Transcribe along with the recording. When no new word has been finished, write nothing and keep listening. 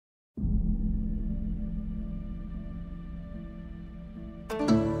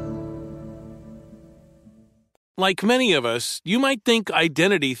Like many of us, you might think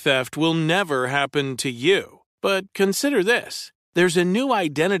identity theft will never happen to you. But consider this. There's a new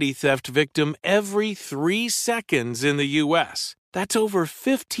identity theft victim every 3 seconds in the U.S. That's over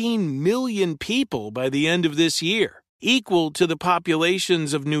 15 million people by the end of this year, equal to the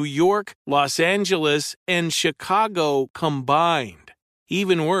populations of New York, Los Angeles, and Chicago combined.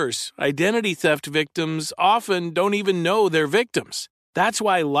 Even worse, identity theft victims often don't even know they're victims. That's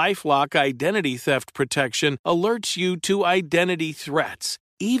why LifeLock Identity Theft Protection alerts you to identity threats,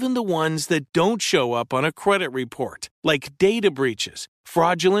 even the ones that don't show up on a credit report, like data breaches,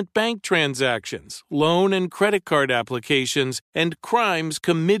 fraudulent bank transactions, loan and credit card applications, and crimes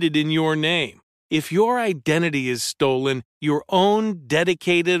committed in your name. If your identity is stolen, your own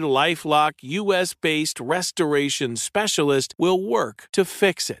dedicated LifeLock U.S.-based restoration specialist will work to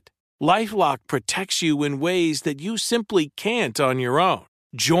fix it. LifeLock protects you in ways that you simply can't on your own.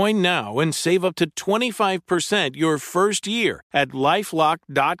 Join now and save up to 25% your first year at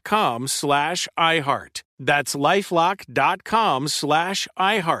LifeLock.com/iHeart. That's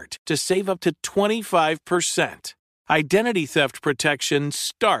LifeLock.com/iHeart to save up to 25%. Identity theft protection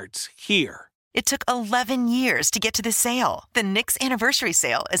starts here. It took 11 years to get to this sale. The Knix Anniversary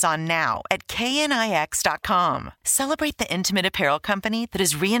Sale is on now at KNIX.com. Celebrate the intimate apparel company that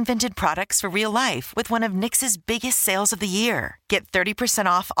has reinvented products for real life with one of Knix's biggest sales of the year. Get 30%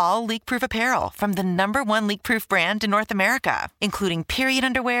 off all leak-proof apparel from the #1 leak-proof brand in North America, including period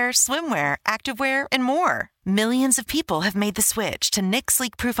underwear, swimwear, activewear, and more. Millions of people have made the switch to Knix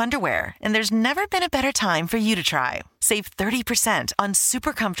leak-proof underwear, and there's never been a better time for you to try. Save 30% on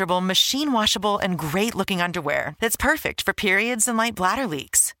super comfortable, machine-washable, and great-looking underwear that's perfect for periods and light bladder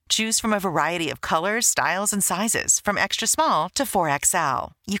leaks. Choose from a variety of colors, styles, and sizes, from extra small to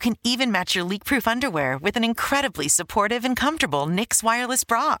 4XL. You can even match your leak-proof underwear with an incredibly supportive and comfortable Knix wireless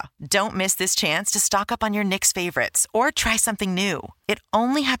bra. Don't miss this chance to stock up on your Knix favorites or try something new. It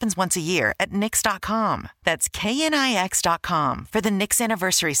only happens once a year at Knix.com. That's KNIX.com for the Knix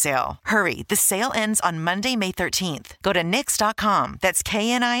Anniversary Sale. Hurry, the sale ends on Monday, May 13th. Go to Knix.com. That's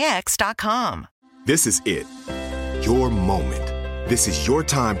KNIX.com. This is it. Your moment. This is your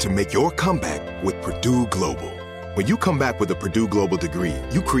time to make your comeback with Purdue Global. When you come back with a Purdue Global degree,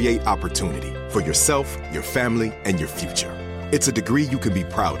 you create opportunity for yourself, your family, and your future. It's a degree you can be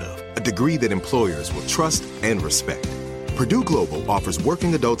proud of, a degree that employers will trust and respect. Purdue Global offers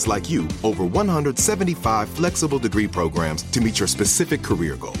working adults like you over 175 flexible degree programs to meet your specific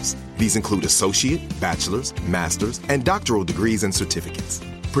career goals. These include associate, bachelor's, master's, and doctoral degrees and certificates.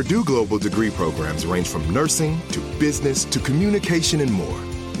 Purdue Global degree programs range from nursing to business to communication and more.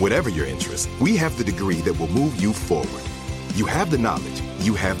 Whatever your interest, we have the degree that will move you forward. You have the knowledge,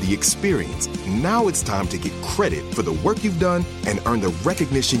 you have the experience. Now it's time to get credit for the work you've done and earn the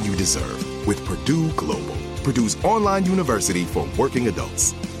recognition you deserve with Purdue Global, Purdue's online university for working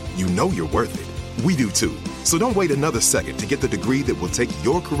adults. You know you're worth it. We do too. So don't wait another second to get the degree that will take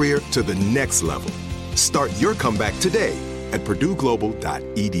your career to the next level. Start your comeback today at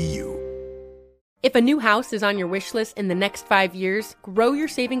purdueglobal.edu. If a new house is on your wish list in the next 5 years, grow your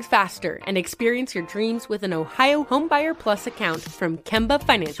savings faster and experience your dreams with an Ohio Homebuyer Plus account from Kemba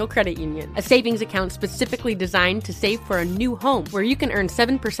Financial Credit Union. A savings account specifically designed to save for a new home, where you can earn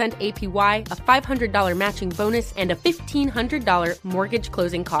 7% APY, a $500 matching bonus, and a $1,500 mortgage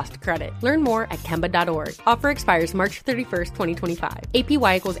closing cost credit. Learn more at Kemba.org. Offer expires March 31st, 2025.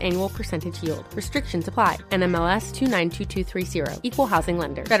 APY equals annual percentage yield. Restrictions apply. NMLS 292230. Equal housing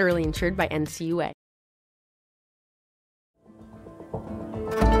lender. Federally insured by NCUA.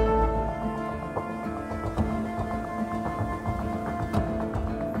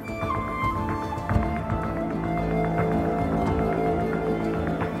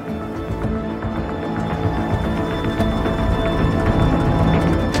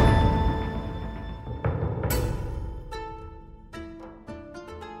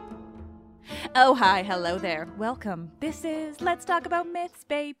 Oh, hi, hello there. Welcome. This is Let's Talk About Myths,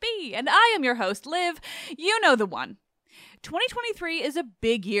 baby. And I am your host, Liv. You know the one. 2023 is a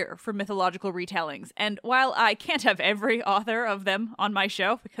big year for mythological retellings, and while I can't have every author of them on my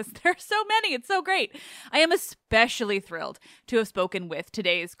show, because there are so many, it's so great, I am especially thrilled to have spoken with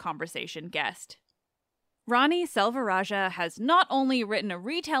today's conversation guest. Rani Selvarajah has not only written a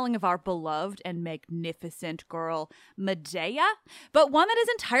retelling of our beloved and magnificent girl, Medea, but one that is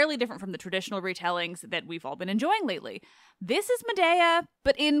entirely different from the traditional retellings that we've all been enjoying lately. This is Medea,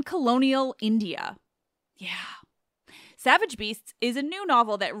 but in colonial India. Yeah. Savage Beasts is a new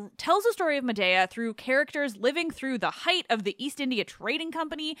novel that tells the story of Medea through characters living through the height of the East India Trading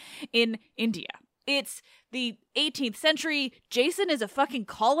Company in India. It's the 18th century. Jason is a fucking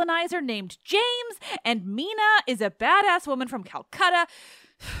colonizer named James, and Mina is a badass woman from Calcutta.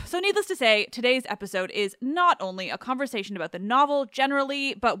 So needless to say, today's episode is not only a conversation about the novel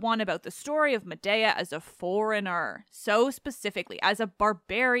generally, but one about the story of Medea as a foreigner, so specifically as a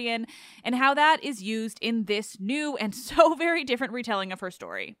barbarian, and how that is used in this new and so very different retelling of her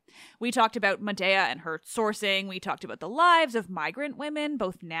story. We talked about Medea and her sourcing. We talked about the lives of migrant women,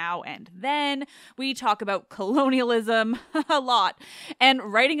 both now and then. We talk about colonialism a lot, and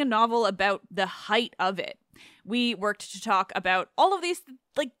writing a novel about the height of it. We worked to talk about all of these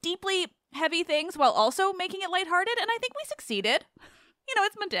like deeply heavy things while also making it lighthearted, and I think we succeeded. You know,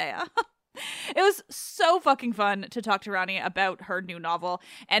 it's Medea. It was so fucking fun to talk to Rani about her new novel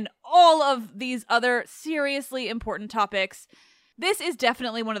and all of these other seriously important topics. This is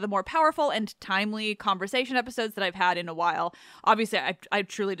definitely one of the more powerful and timely conversation episodes that I've had in a while. Obviously, I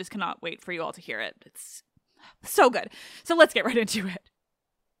truly just cannot wait for you all to hear it. It's so good. So let's get right into it.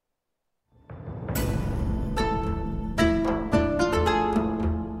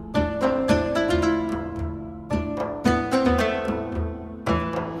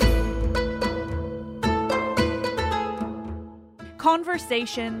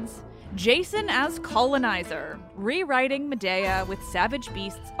 Conversations. Jason as Colonizer. Rewriting Medea with Savage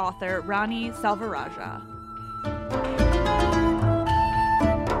Beasts author Rani Selvarajah.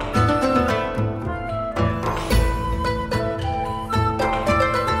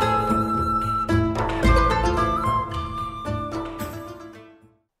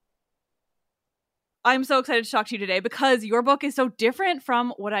 I'm so excited to talk to you today because your book is so different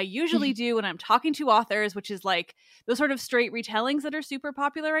from what I usually do when I'm talking to authors, which is like those sort of straight retellings that are super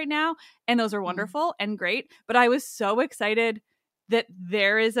popular right now. And those are wonderful and great. But I was so excited that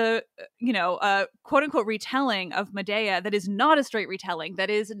there is a quote unquote retelling of Medea that is not a straight retelling, that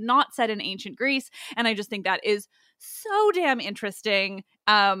is not set in ancient Greece. And I just think that is so damn interesting,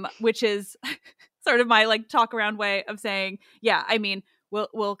 which is sort of my like talk around way of saying, yeah, I mean,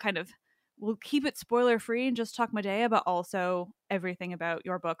 we'll keep it spoiler free and just talk Medea, but also everything about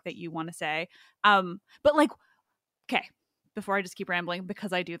your book that you want to say. But like, okay, before I just keep rambling,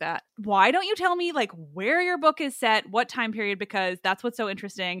 because I do that, why don't you tell me like where your book is set, what time period, because that's what's so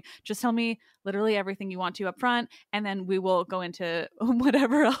interesting. Just tell me literally everything you want to up front, and then we will go into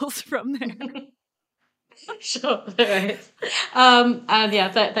whatever else from there. Sure. Right. And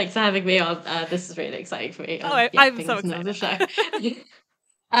yeah, thanks for having me on. This is really exciting for me. I'm so excited.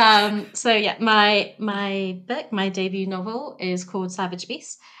 So yeah, my book, my debut novel is called Savage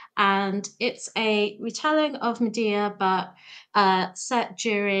Beasts, and it's a retelling of Medea, but set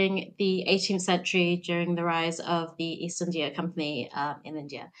during the 18th century, during the rise of the East India Company in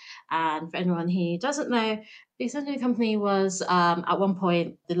India. And for anyone who doesn't know, the East India Company was at one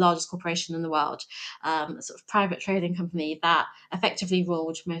point the largest corporation in the world, a sort of private trading company that effectively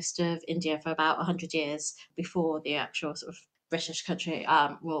ruled most of India for about 100 years before the actual sort of British country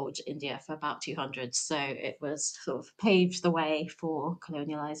ruled India for about 200. So it was sort of paved the way for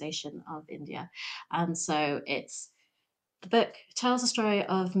colonialization of India. And so the book tells the story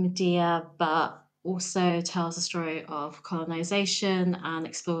of Medea, but also tells the story of colonization and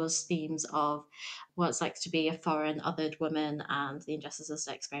explores themes of what it's like to be a foreign, othered woman and the injustices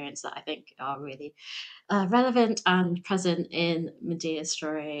they experience that I think are really relevant and present in Medea's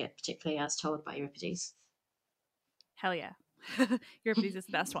story, particularly as told by Euripides. Hell yeah. Euripides is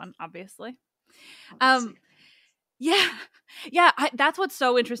the best one, obviously. That's what's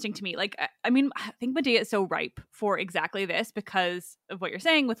so interesting to me. Like, I mean, I think Medea is so ripe for exactly this because of what you're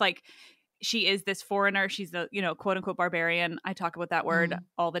saying with like, she is this foreigner. She's the, quote unquote barbarian. I talk about that word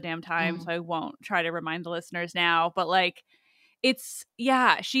all the damn time, so I won't try to remind the listeners now, but like,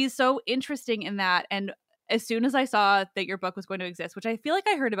 she's so interesting in that. And as soon as I saw that your book was going to exist, which I feel like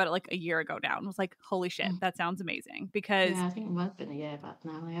I heard about it like a year ago now, and was like, holy shit, that sounds amazing. Because yeah, I think it might have been a year back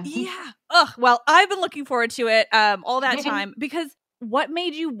now. Yeah. Well, I've been looking forward to it all that time, because what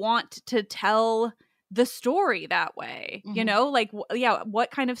made you want to tell the story that way? Like,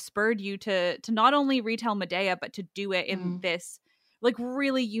 what kind of spurred you to not only retell Medea, but to do it in this like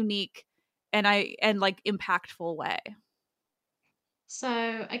really unique and like impactful way? So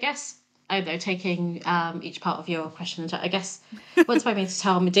I guess, I don't know, taking each part of your question, I guess what inspired me to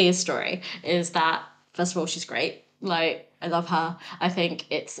tell Medea's story is that, first of all, she's great. Like, I love her. I think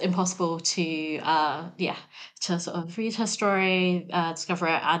it's impossible to to sort of read her story, discover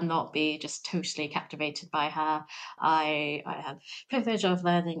it, and not be just totally captivated by her. I had the privilege of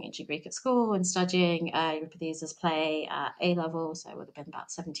learning ancient Greek at school and studying Euripides' play at A level, so I would have been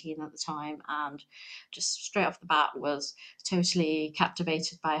about 17 at the time, and just straight off the bat was totally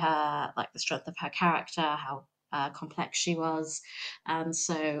captivated by her, like the strength of her character, how complex she was. And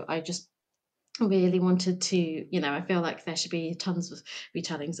so I just really wanted to, I feel like there should be tons of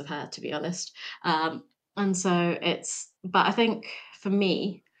retellings of her, to be honest. And so but I think for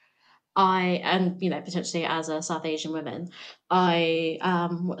me, and potentially as a South Asian woman,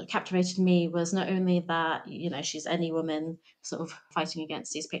 what captivated me was not only that she's any woman sort of fighting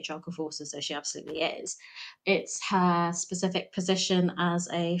against these patriarchal forces, so she absolutely is. It's her specific position as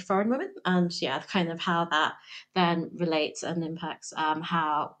a foreign woman, and kind of how that then relates and impacts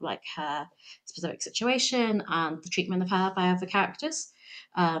how like her specific situation and the treatment of her by other characters.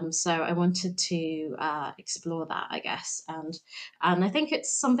 So I wanted to explore that, I guess, and I think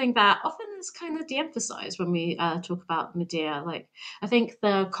it's something that often is kind of de-emphasized when we talk about Medea. Like, I think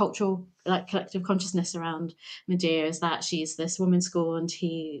the cultural, like, collective consciousness around Medea is that she's this woman scorned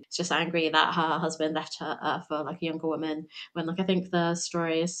who's just angry that her husband left her for like a younger woman. When, like, I think the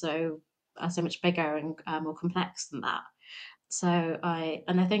story is so much bigger and more complex than that. So I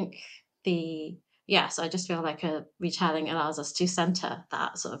think so I just feel like a retelling allows us to center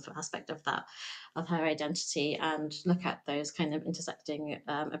that sort of aspect of her identity and look at those kind of intersecting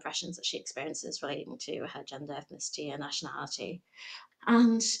oppressions that she experiences relating to her gender, ethnicity, and nationality.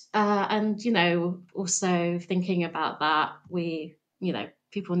 And also thinking about that,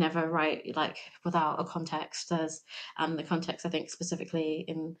 people never write like without a context. The context, I think, specifically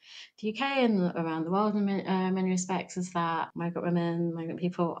in the UK and around the world in many respects, is that migrant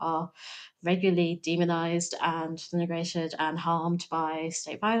people are regularly demonized and denigrated and harmed by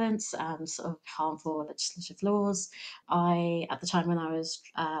state violence and sort of harmful legislative laws. At the time when I was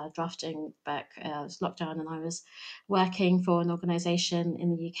drafting back, it was lockdown, and I was working for an organisation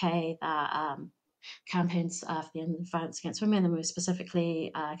in the UK that campaigns for the end of violence against women, and we were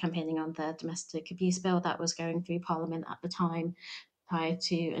specifically campaigning on the domestic abuse bill that was going through Parliament at the time, try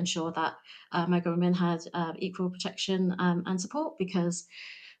to ensure that migrant women had equal protection and support, because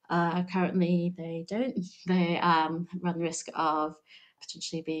currently they don't. They run the risk of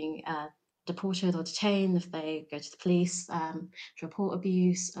potentially being deported or detained if they go to the police to report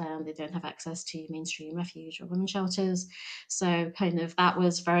abuse. They don't have access to mainstream refuge or women's shelters. So kind of that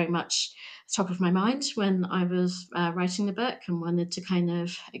was very much top of my mind when I was writing the book, and wanted to kind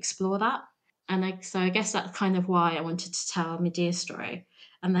of explore that. And so I guess that's kind of why I wanted to tell Medea's story.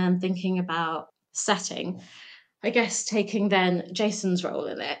 And then thinking about setting, I guess taking then Jason's role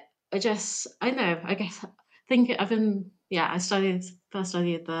in it. I guess I first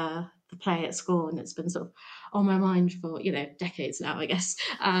studied the play at school, and it's been sort of on my mind for decades now, I guess.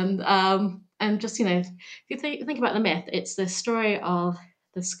 And just if you think about the myth, it's the story of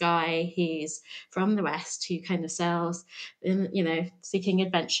this guy. He's from the West who kind of sails in, seeking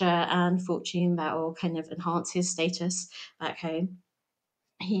adventure and fortune that will kind of enhance his status back home.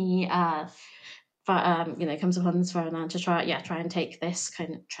 He comes upon this foreign land to try and take this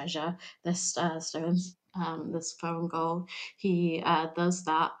kind of treasure, this stone, this foreign gold. He does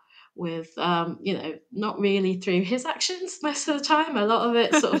that with not really through his actions most of the time. A lot of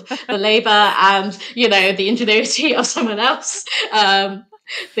it sort of the labor and the ingenuity of someone else.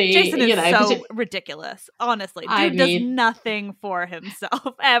 Jason is so ridiculous. Honestly, dude does nothing for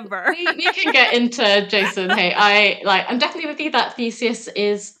himself ever. We can get into Jason. Hey, I'm definitely with you that Theseus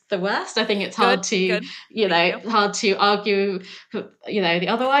is the worst. I think it's hard to argue the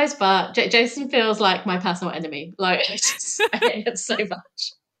otherwise, but Jason feels like my personal enemy. Like, I hate it so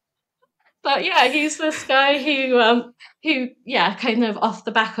much. But yeah, he's this guy who kind of off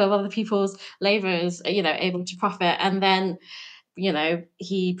the back of other people's labor is able to profit, and then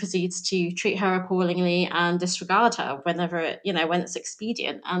he proceeds to treat her appallingly and disregard her whenever when it's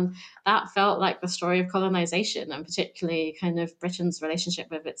expedient. And that felt like the story of colonization, and particularly kind of Britain's relationship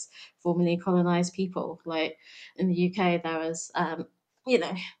with its formerly colonized people. Like in the UK, there was a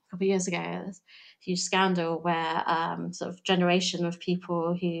couple of years ago, a huge scandal where sort of generation of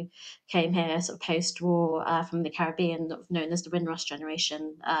people who came here sort of post-war from the Caribbean, known as the Windrush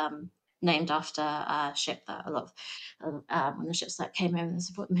generation, named after a ship that a lot of one of the ships that came over and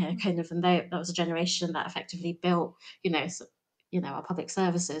supported them here, kind of, and that was a generation that effectively built, our public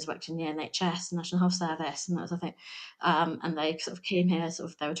services, worked in the NHS, National Health Service, and that sort of thing. And they sort of came here,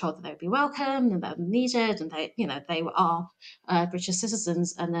 they were told that they would be welcomed and that they were needed, and they were British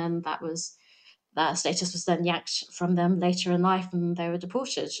citizens. And then that was that status was then yanked from them later in life and they were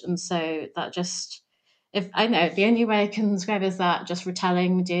deported. And so that just, if I know, the only way I can describe it is that just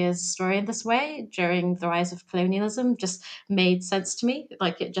retelling Medea's story in this way during the rise of colonialism just made sense to me.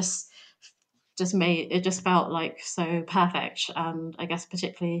 Like it just felt like so perfect. And I guess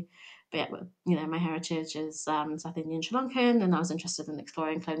particularly, but yeah, my heritage is South Indian Sri Lankan, and I was interested in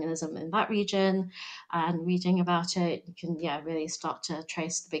exploring colonialism in that region and reading about it. You can really start to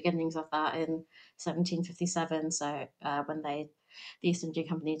trace the beginnings of that in 1757. So when the East India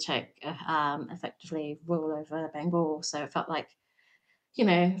Company took effectively rule over Bengal. So it felt like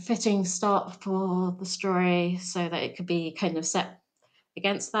fitting start for the story so that it could be kind of set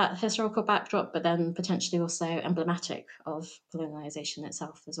against that historical backdrop, but then potentially also emblematic of colonization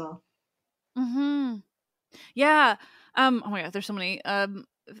itself as well. Mm-hmm. Yeah. Oh my god, there's so many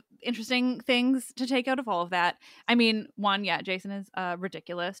interesting things to take out of all of that. I mean, one, yeah, Jason is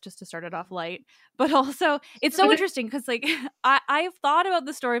ridiculous, just to start it off light. But also it's so interesting because like I've thought about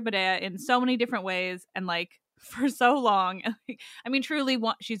the story of Medea in so many different ways and like for so long. I mean, truly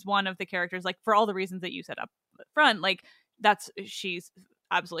she's one of the characters, like for all the reasons that you said up front, like she's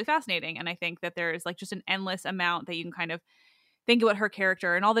absolutely fascinating. And I think that there's like just an endless amount that you can kind of think about her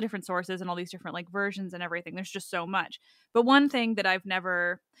character and all the different sources and all these different like versions and everything. There's just so much. But one thing that I've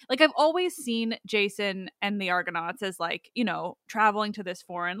always seen Jason and the Argonauts as like, traveling to this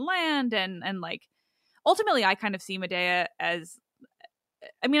foreign land and like ultimately I kind of see Medea as,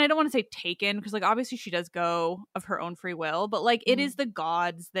 I mean, I don't want to say taken because like obviously she does go of her own free will, but like it is the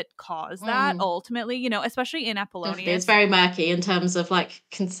gods that cause that ultimately, especially in Apollonius. It's very murky in terms of like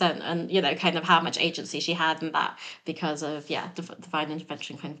consent and kind of how much agency she had in that because of divine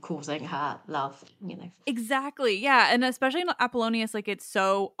intervention kind of causing her love. Exactly, yeah, and especially in Apollonius, like it's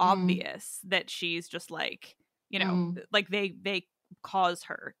so obvious that she's just like like they cause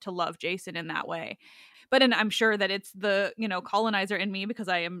her to love Jason in that way. But and I'm sure that it's the, colonizer in me because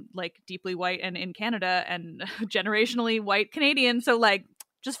I am like deeply white and in Canada and generationally white Canadian. So like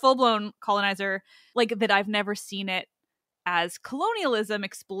just full blown colonizer, like that I've never seen it as colonialism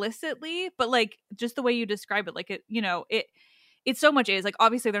explicitly, but like just the way you describe it, like it so much is like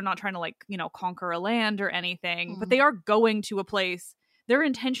obviously they're not trying to like, conquer a land or anything, but they are going to a place. Their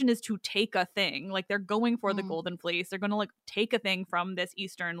intention is to take a thing. Like they're going for the golden fleece. They're going to like take a thing from this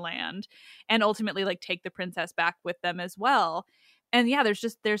eastern land and ultimately like take the princess back with them as well. And yeah,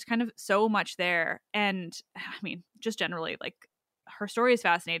 there's kind of so much there. And I mean, just generally like her story is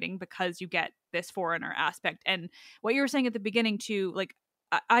fascinating because you get this foreigner aspect. And what you were saying at the beginning too, like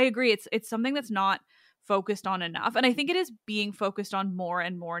I agree. It's something that's not focused on enough, and I think it is being focused on more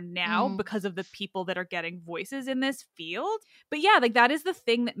and more now because of the people that are getting voices in this field. But yeah, like that is the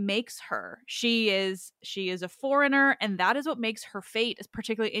thing that makes her. She is a foreigner, and that is what makes her fate,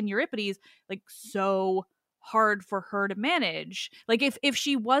 particularly in Euripides, like so hard for her to manage. Like if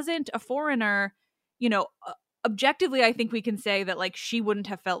she wasn't a foreigner, objectively, I think we can say that like she wouldn't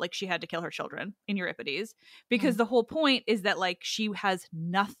have felt like she had to kill her children in Euripides, because the whole point is that like she has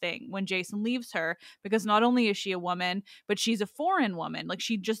nothing when Jason leaves her, because not only is she a woman, but she's a foreign woman. Like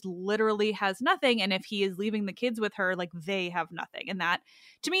she just literally has nothing. And if he is leaving the kids with her, like they have nothing. And that,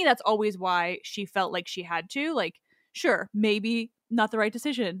 to me, that's always why she felt like she had to, like, sure, maybe not the right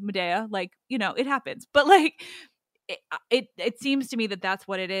decision, Medea, like, it happens, but like it seems to me that that's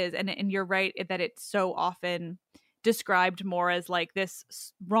what it is. And you're right that it's so often described more as like this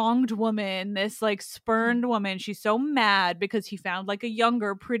wronged woman, this like spurned woman. She's so mad because he found like a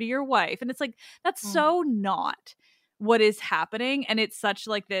younger, prettier wife. And it's like, that's so not what is happening. And it's such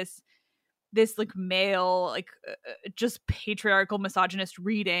like this like male, like just patriarchal misogynist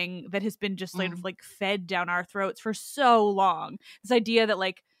reading that has been just sort of like fed down our throats for so long. This idea that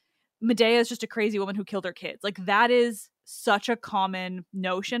like Medea is just a crazy woman who killed her kids. Like that is such a common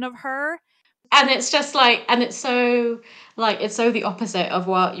notion of her. And it's just like, and it's so the opposite of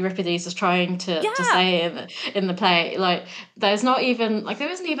what Euripides is trying to say in the play. Like there isn't even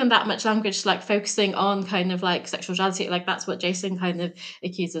that much language like focusing on kind of like sexuality. Like that's what Jason kind of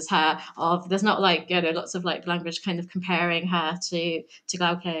accuses her of. There's not like, lots of like language kind of comparing her to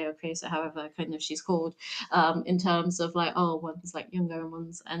Glauce or Creosa, however kind of she's called, in terms of like, oh, one's like younger and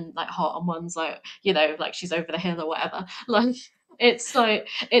one's and like hot and one's like, like she's over the hill or whatever. Like it's like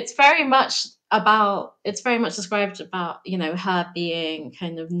it's very much described about her being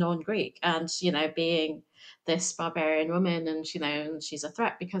kind of non-Greek and being this barbarian woman, and and she's a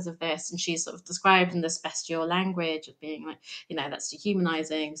threat because of this, and she's sort of described in this bestial language of being like, that's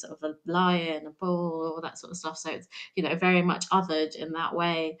dehumanizing, sort of a lion, a bull, all that sort of stuff. So it's very much othered in that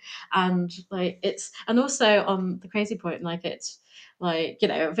way, and like and also on the crazy point, like it's like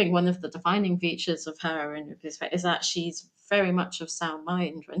I think one of the defining features of her and is that she's very much of sound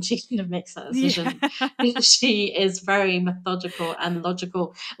mind when she kind of makes that decision. Yeah. She is very methodical and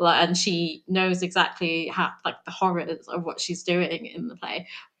logical, and she knows exactly how, like, the horrors of what she's doing in the play,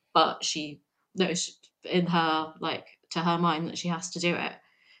 but she knows in her, like, to her mind, that she has to do it.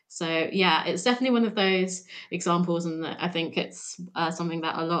 So yeah, it's definitely one of those examples, and I think it's something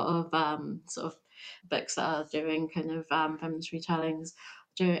that a lot of sort of books that are doing kind of feminist retellings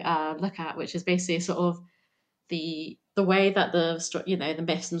do look at, which is basically sort of the way that the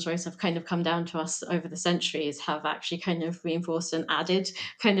myths and stories have kind of come down to us over the centuries have actually kind of reinforced and added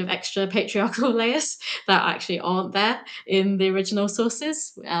kind of extra patriarchal layers that actually aren't there in the original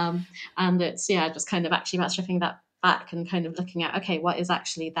sources. And it's just kind of actually about stripping that back and kind of looking at, okay, what is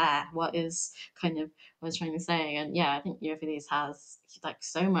actually there, what is kind of what I was trying to say. And I think Euripides has like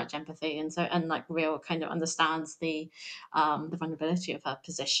so much empathy and like real kind of understands the vulnerability of her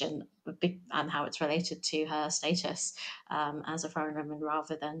position and how it's related to her status as a foreign woman,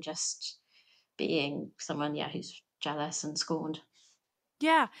 rather than just being someone who's jealous and scorned.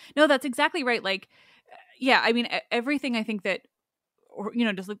 Yeah, no, that's exactly right. Like, I mean, everything I think that, or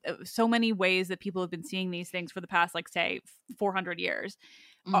just like so many ways that people have been seeing these things for the past, like, say 400 years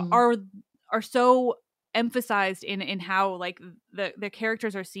are so emphasized in how like the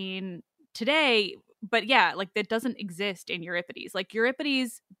characters are seen today. But like, that doesn't exist in Euripides. Like,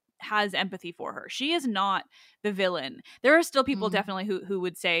 Euripides has empathy for her. She is not the villain. There are still people definitely who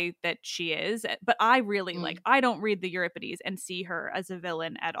would say that she is, but I really like, I don't read the Euripides and see her as a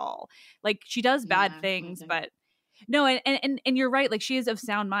villain at all. Like, she does bad things, but no, and you're right. Like, she is of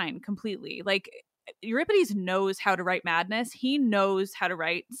sound mind completely. Like, Euripides knows how to write madness. He knows how to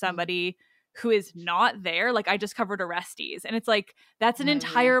write somebody who is not there. Like, I just covered Orestes, and it's like, that's an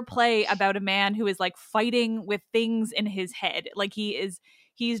entire play about a man who is like fighting with things in his head. Like, he's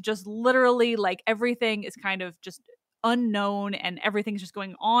just literally like, everything is kind of just unknown, and everything's just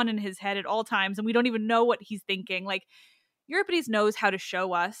going on in his head at all times, and we don't even know what he's thinking. Like, Euripides knows how to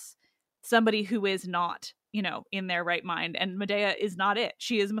show us somebody who is not, in their right mind, and Medea is not it.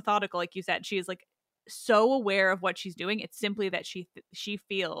 She is methodical, like you said. She is like so aware of what she's doing. It's simply that she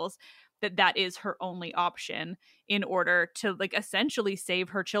feels that is her only option in order to, like, essentially save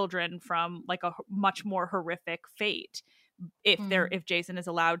her children from like a much more horrific fate if Jason is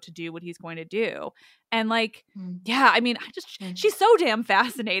allowed to do what he's going to do. And like, I mean, she's so damn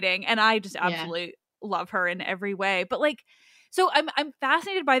fascinating, and I just absolutely love her in every way. But like, so I'm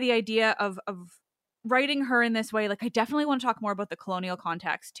fascinated by the idea of writing her in this way. Like, I definitely want to talk more about the colonial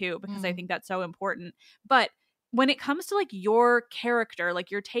context too, because I think that's so important. But when it comes to like your character, like,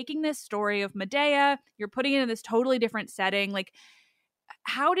 you're taking this story of Medea, you're putting it in this totally different setting. Like,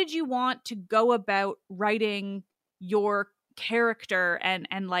 how did you want to go about writing your character and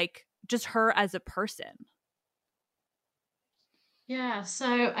like just her as a person? Yeah,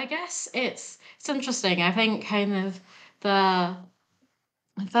 so I guess it's interesting. I think kind of the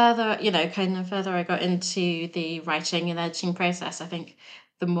further I got into the writing and editing process, I think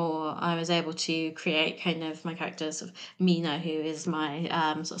the more I was able to create kind of my characters of Mina, who is my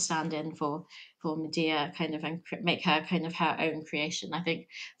sort of stand-in for Medea, kind of, and make her kind of her own creation. I think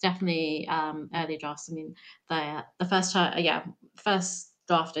definitely early drafts. I mean, the first time, first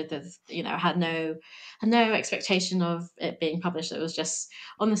draft I did, had no expectation of it being published. It was just,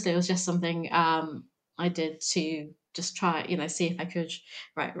 honestly, it was just something I did to just try, see if I could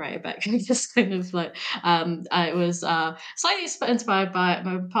write it back. Just kind of like, I was slightly inspired by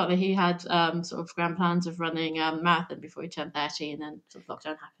my partner. He had sort of grand plans of running a marathon before he turned 30, and then sort of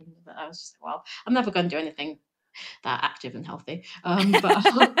lockdown happened. But I was just like, well, I'm never going to do anything that active and healthy.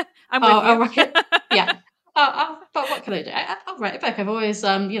 But I'm with you. Yeah. But what can I do? I'll write it back. I've always,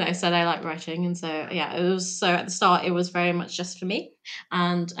 said I like writing, and so it was. So at the start, it was very much just for me,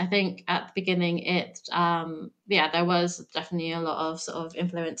 and I think at the beginning, there was definitely a lot of sort of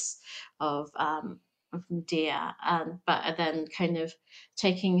influence of Medea, but then kind of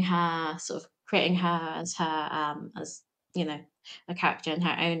taking her, sort of creating her as a character in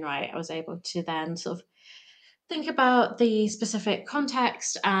her own right. I was able to then sort of think about the specific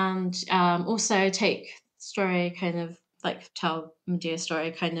context, and also take story kind of like tell Medea's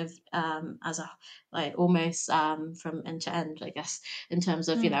story kind of as a like almost from end to end, I guess, in terms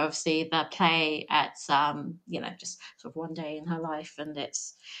of, you know, obviously the play at you know, just sort of one day in her life, and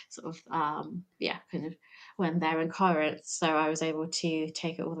it's sort of kind of when they're in Corinth. So I was able to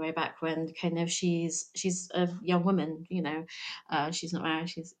take it all the way back when kind of she's a young woman, you know, she's not married,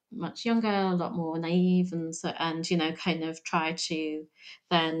 she's much younger, a lot more naive, and so, and you know, kind of try to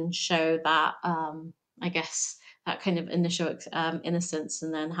then show that I guess that kind of initial innocence,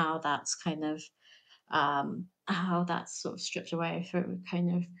 and then how that's kind of how that's sort of stripped away through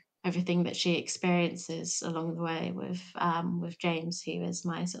kind of everything that she experiences along the way with James, who is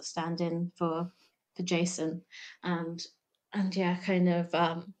my sort of stand-in for Jason, and yeah, kind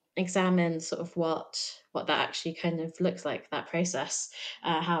of examine sort of what that actually kind of looks like, that process,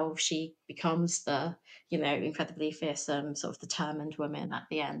 how she becomes the, you know, incredibly fearsome, sort of determined woman at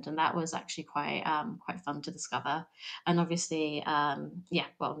the end. And that was actually quite fun to discover. And obviously, yeah,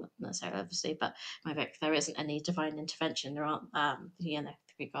 well, not necessarily obviously, but my book, there isn't any divine intervention. There aren't, you know,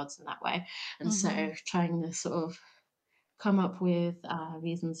 the Greek gods in that way. And so trying to sort of come up with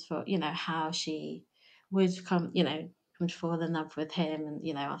reasons for, you know, how she would come, you know, come to fall in love with him, and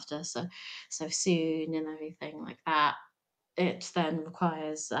you know, after so soon and everything like that. It then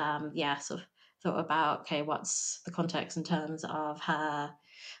requires sort of thought about, okay, what's the context in terms of her,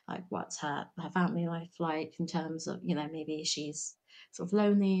 like what's her family life like, in terms of, you know, maybe she's sort of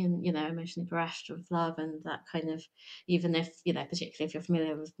lonely and, you know, emotionally bereft of love, and that kind of, even if, you know, particularly if you're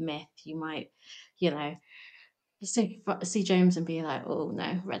familiar with myth, you might, you know, see James and be like, oh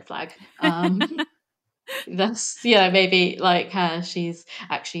no, red flag. That's, yeah, maybe like her, she's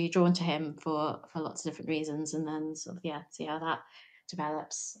actually drawn to him for lots of different reasons, and then sort of, yeah, see how that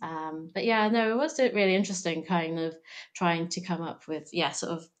develops. But yeah, no, it was really interesting kind of trying to come up with, yeah,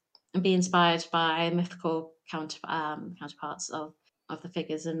 sort of, and be inspired by mythical counterparts of the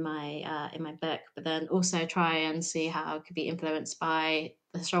figures in my book, but then also try and see how it could be influenced by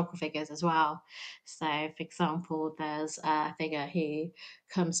the historical figures as well. So, for example, there's a figure who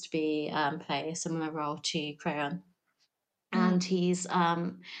comes to be play a similar role to Creon, and he's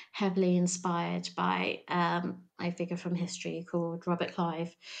heavily inspired by a figure from history called Robert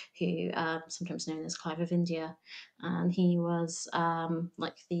Clive, who sometimes known as Clive of India, and he was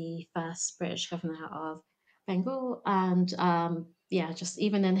like the first British governor of Bengal, and yeah, just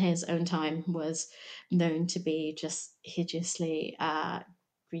even in his own time was known to be just hideously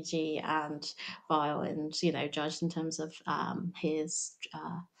greedy and vile, and you know, judged in terms of his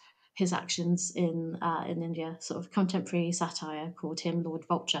actions in India. Sort of contemporary satire called him Lord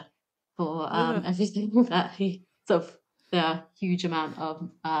Vulture for everything that he sort of, the huge amount of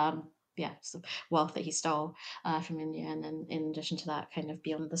sort of wealth that he stole from India, and then in addition to that, kind of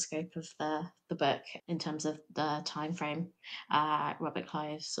beyond the scope of the book in terms of the time frame, Robert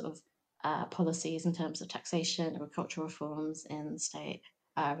Clive's sort of policies in terms of taxation, agricultural reforms in the state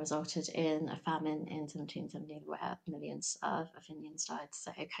resulted in a famine in 1770 where millions of Indians died.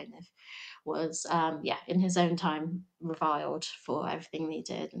 So kind of was, in his own time reviled for everything he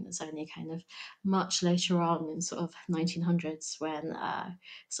did. And it's only kind of much later on in sort of 1900s when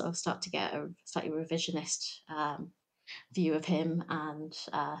sort of start to get a slightly revisionist view of him, and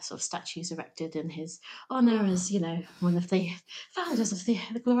sort of statues erected in his honor as, you know, one of the founders of the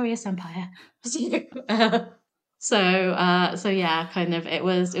glorious empire. So yeah, kind of it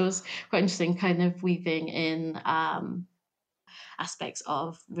was quite interesting, kind of weaving in aspects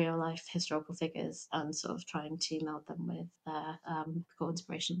of real life historical figures and sort of trying to meld them with their core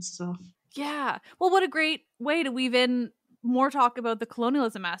inspirations as well. Yeah. Well, what a great way to weave in more talk about the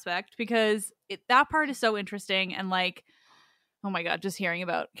colonialism aspect, because that part is so interesting. And like, oh my God, just hearing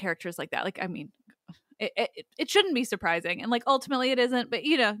about characters like that, like, I mean, it shouldn't be surprising. And like, ultimately it isn't, but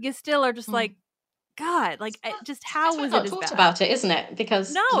you know, you still are just like, God, like, just how was it as talked bad? about it, isn't it?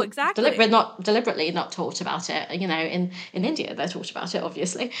 Because no, exactly, deliberately not talked about it. You know, in India they talked about it,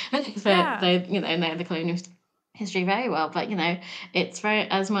 obviously. They, you know, know the colonial history very well, but you know, it's very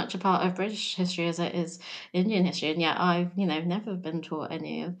as much a part of British history as it is Indian history. And yet I've, you know, never been taught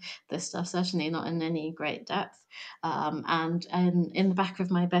any of this stuff, certainly not in any great depth. And in the back of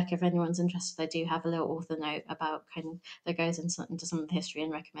my book, if anyone's interested, I do have a little author note about kind of that goes into some of the history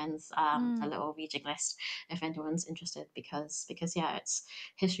and recommends a little reading list if anyone's interested, because yeah, it's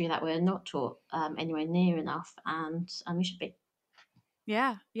history that we're not taught anywhere near enough, and we should be.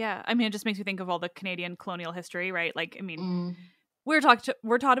 Yeah. I mean, it just makes me think of all the Canadian colonial history, right? Like, I mean, we're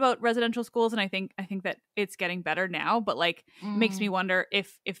taught about residential schools, and I think that it's getting better now. But like, it makes me wonder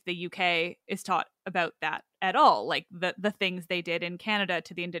if the UK is taught about that at all, like the things they did in Canada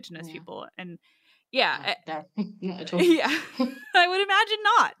to the Indigenous people. And Yeah. No, not at all. Yeah. I would imagine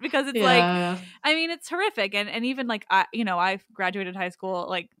not, because it's Yeah. I mean, it's horrific. And even like, I graduated high school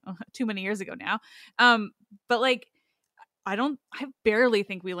like too many years ago now. But like, I barely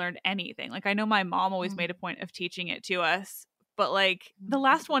think we learned anything. Like, I know my mom always made a point of teaching it to us, but like the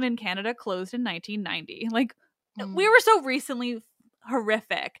last one in Canada closed in 1990. Like, we were so recently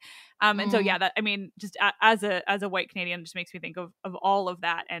horrific. And so, yeah, that, I mean, just as a white Canadian, just makes me think of all of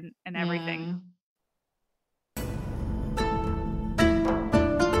that and everything. Yeah.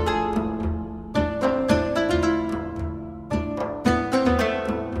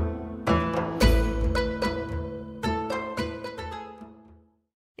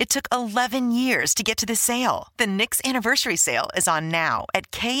 It took 11 years to get to this sale. The Knix anniversary sale is on now at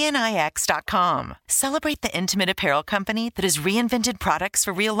knix.com. Celebrate the intimate apparel company that has reinvented products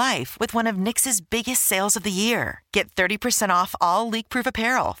for real life with one of Knix's biggest sales of the year. Get 30% off all leak-proof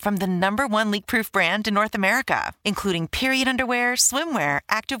apparel from the #1 leak-proof brand in North America, including period underwear, swimwear,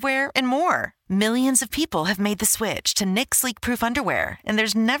 activewear, and more. Millions of people have made the switch to Knix leak-proof underwear, and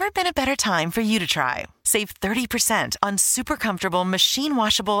there's never been a better time for you to try. Save 30% on super comfortable,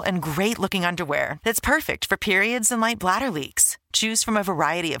 machine-washable, and great-looking underwear that's perfect for periods and light bladder leaks. Choose from a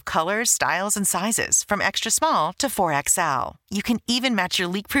variety of colors, styles, and sizes, from extra small to 4XL. You can even match your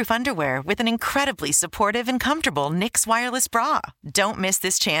leak-proof underwear with an incredibly supportive and comfortable Knix wireless bra. Don't miss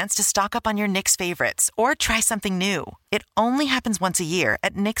this chance to stock up on your Knix favorites or try something new. It only happens once a year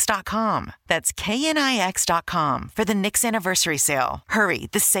at Knix.com. That's KNIX.com for the Knix anniversary sale. Hurry,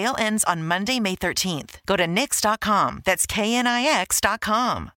 the sale ends on Monday, May 13th. Go to Knix.com. That's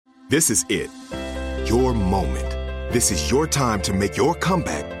KNIX.com. This is it. Your moment. This is your time to make your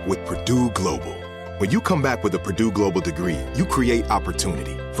comeback with Purdue Global. When you come back with a Purdue Global degree, you create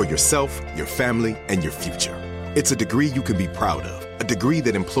opportunity for yourself, your family, and your future. It's a degree you can be proud of, a degree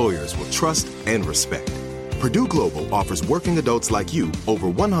that employers will trust and respect. Purdue Global offers working adults like you over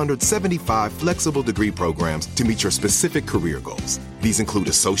 175 flexible degree programs to meet your specific career goals. These include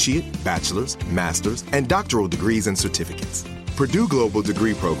associate, bachelor's, master's, and doctoral degrees and certificates. Purdue Global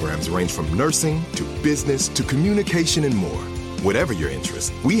degree programs range from nursing to business to communication and more. Whatever your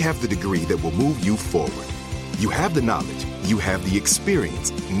interest, we have the degree that will move you forward. You have the knowledge, you have the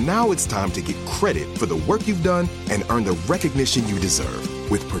experience. Now it's time to get credit for the work you've done and earn the recognition you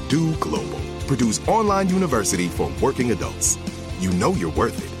deserve with Purdue Global, Purdue's online university for working adults. You know you're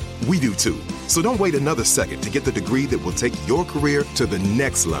worth it. We do too. So don't wait another second to get the degree that will take your career to the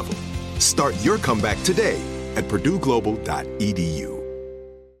next level. Start your comeback today at purdueglobal.edu.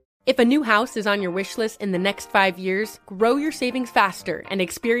 If a new house is on your wish list in the next 5 years, grow your savings faster and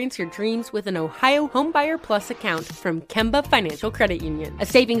experience your dreams with an Ohio Homebuyer Plus account from Kemba Financial Credit Union. A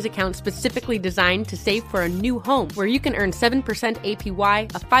savings account specifically designed to save for a new home, where you can earn 7% APY,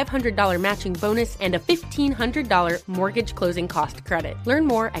 a $500 matching bonus, and a $1,500 mortgage closing cost credit. Learn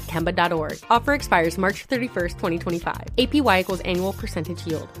more at kemba.org. Offer expires March 31st, 2025. APY equals annual percentage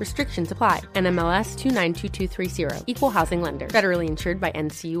yield. Restrictions apply. NMLS 292230. Equal housing lender. Federally insured by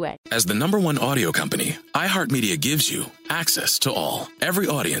NCUA. As the #1 audio company, iHeartMedia gives you access to all. Every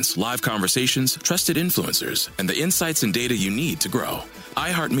audience, live conversations, trusted influencers, and the insights and data you need to grow.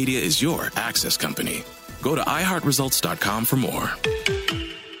 iHeartMedia is your access company. Go to iHeartResults.com for more.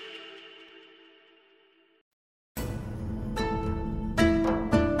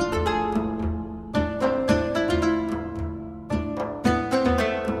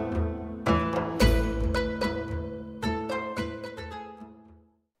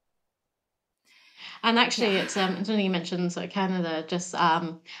 And actually, it's something you mentioned, so Canada, just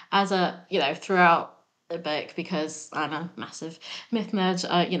as a, throughout the book, because I'm a massive myth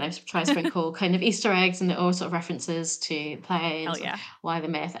nerd, try to sprinkle kind of Easter eggs and all sort of references to plays, Hell yeah. why the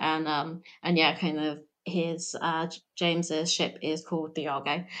myth, and yeah, kind of his James's ship is called the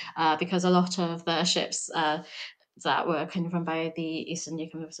Argo, because a lot of the ships that were kind of run by the East India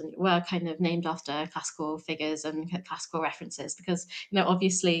Company were kind of named after classical figures and classical references, because,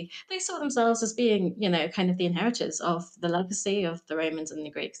 obviously they saw themselves as being, kind of the inheritors of the legacy of the Romans and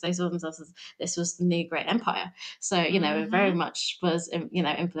the Greeks. They saw themselves as this was the new great empire. So, it very much was,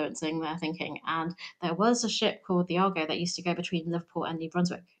 influencing their thinking. And there was a ship called the Argo that used to go between Liverpool and New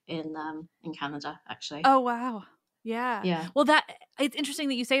Brunswick in Canada, actually. Oh, wow. Yeah. Yeah. Well, it's interesting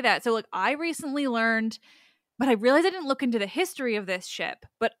that you say that. So, like, I recently learned, but I realized I didn't look into the history of this ship,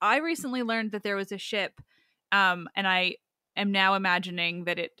 but I recently learned that there was a ship, and I am now imagining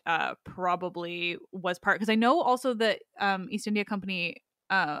that it probably was part, because I know also that East India Company,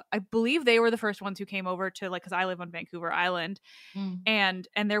 I believe they were the first ones who came over to, like, because I live on Vancouver Island, and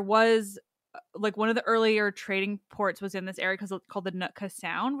there was like one of the earlier trading ports was in this area called the Nootka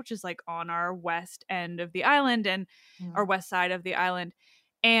Sound, which is like on our west end of the island and our west side of the island.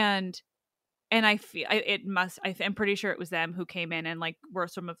 And I feel I'm pretty sure it was them who came in and like were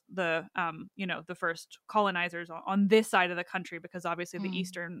some of the, the first colonizers on this side of the country, because obviously the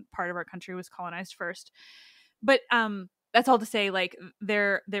eastern part of our country was colonized first. But that's all to say, like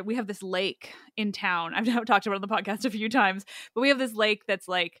there we have this lake in town. I've talked about it on the podcast a few times, but we have this lake that's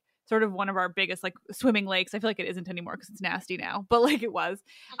like sort of one of our biggest like swimming lakes. I feel like it isn't anymore because it's nasty now, but like it was.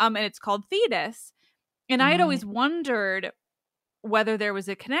 And it's called Thetis. And I had always wondered whether there was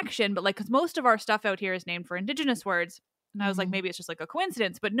a connection, but like, because most of our stuff out here is named for indigenous words. And I was like, maybe it's just like a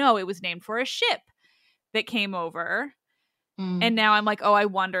coincidence, but no, it was named for a ship that came over. And now I'm like, oh, I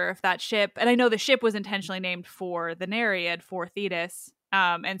wonder if that ship, and I know the ship was intentionally named for the Nereid, for Thetis.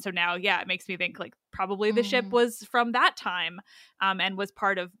 And so now, yeah, it makes me think like probably the ship was from that time, and was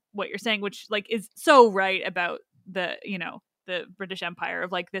part of what you're saying, which like is so right about the British Empire,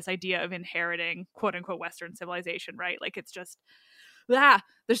 of like this idea of inheriting quote unquote Western civilization, right? Like it's just,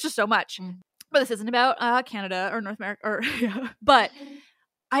 there's just so much. But this isn't about Canada or North America, but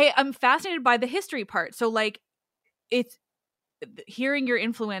I'm fascinated by the history part. So like it's hearing your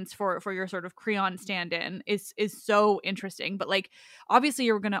influence for your sort of Creon stand-in is so interesting. But like obviously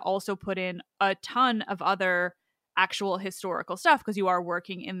you're going to also put in a ton of other actual historical stuff because you are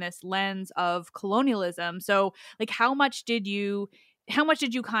working in this lens of colonialism. So like how much did you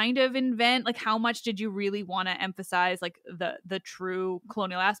kind of invent, like how much did you really want to emphasize like the true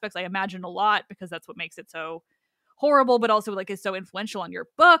colonial aspects? I imagine a lot, because that's what makes it so horrible, but also like is so influential on your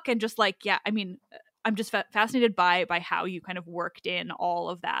book. And just like, yeah, I mean, I'm just fascinated by how you kind of worked in all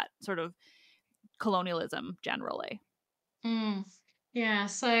of that sort of colonialism generally. Yeah,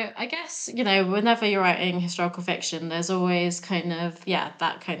 so I guess, whenever you're writing historical fiction, there's always kind of,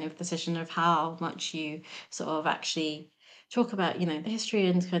 that kind of decision of how much you sort of actually talk about, the history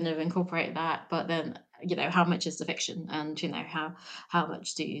and kind of incorporate that, but then, how much is the fiction, and, how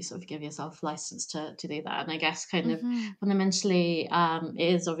much do you sort of give yourself license to do that? And I guess kind of fundamentally,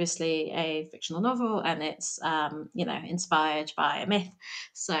 it is obviously a fictional novel, and it's, inspired by a myth.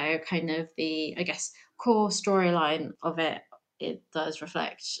 So kind of the, I guess, core storyline of it does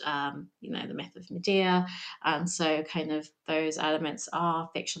reflect, the myth of Medea, and so kind of those elements are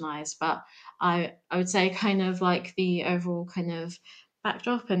fictionalized. But I would say kind of like the overall kind of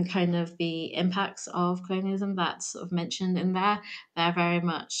backdrop and kind of the impacts of colonialism that's sort of mentioned in there, they're very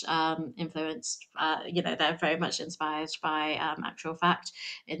much influenced. They're very much inspired by actual fact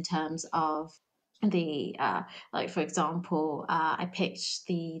in terms of the like, for example, I picked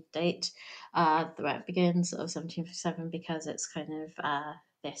the date where it begins of 1757 because it's kind of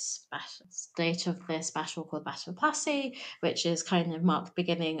this date of this battle called Battle of Plassey, which is kind of marked the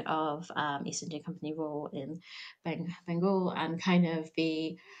beginning of East India Company rule in Bengal, and kind of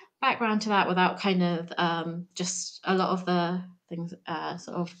the background to that, without kind of just a lot of the things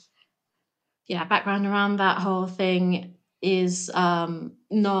background around that whole thing is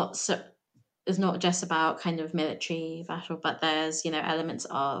not just about kind of military battle, but there's elements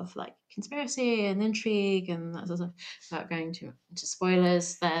of like conspiracy and intrigue and that sort of, without going into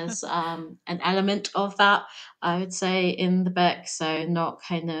spoilers, there's an element of that, I would say, in the book. So not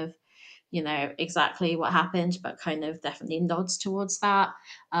kind of exactly what happened, but kind of definitely nods towards that.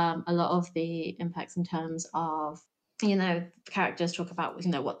 A lot of the impacts in terms of characters talk about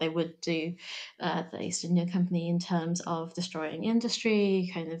what they would do, the East India Company, in terms of destroying industry,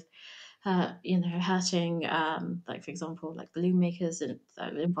 kind of hurting, like for example, like balloon makers that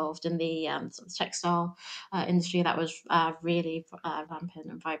were involved in the sort of textile industry that was really rampant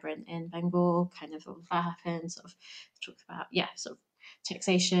and vibrant in Bengal. Kind of all that happened. Sort of talk about sort of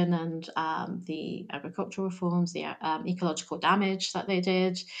taxation and the agricultural reforms, the ecological damage that they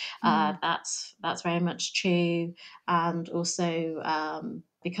did. That's very much true, and also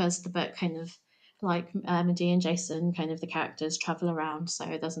because the book kind of, like Medea and Jason, kind of the characters travel around, so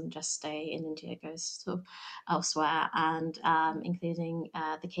it doesn't just stay in India, it goes sort of elsewhere, and including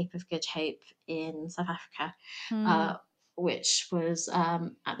the Cape of Good Hope in South Africa, which was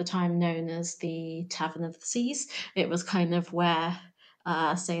at the time known as the Tavern of the Seas. It was kind of where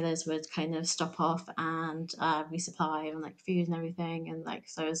sailors would kind of stop off and resupply and like food and everything, and like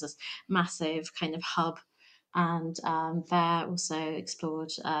so it was this massive kind of hub. And there also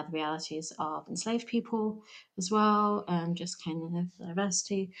explored the realities of enslaved people as well, and just kind of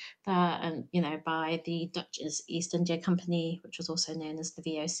diversity there. And by the Dutch East India Company, which was also known as the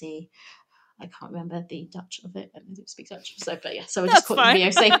VOC. I can't remember the Dutch of it. I don't speak Dutch, so we'll just call it the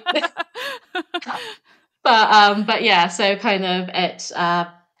VOC. But yeah, so kind of it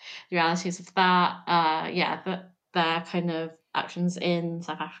the realities of that. Their kind of actions in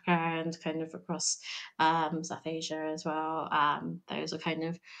South Africa and kind of across South Asia as well. Those are kind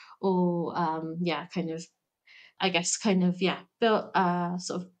of all kind of, I guess, kind of, built,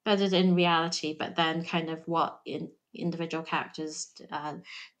 sort of bedded in reality, but then kind of what individual characters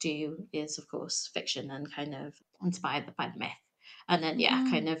do is, of course, fiction and kind of inspired by the myth. And then,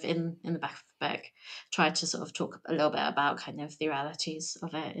 kind of in the back of the book, try to sort of talk a little bit about kind of the realities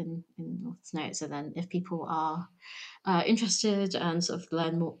of it in author's notes. And then if people are interested and sort of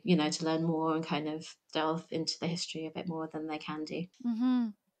learn more, to learn more and kind of delve into the history a bit more, than they can do. Mm-hmm.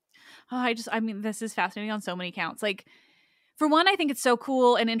 I mean, this is fascinating on so many counts. Like, for one, I think it's so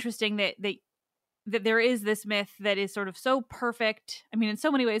cool and interesting that there is this myth that is sort of so perfect. I mean, in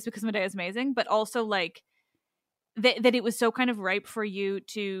so many ways, because Medea is amazing, but also like that it was so kind of ripe for you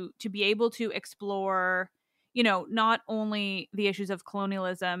to be able to explore, not only the issues of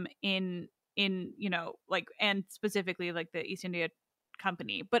colonialism in like, and specifically like the East India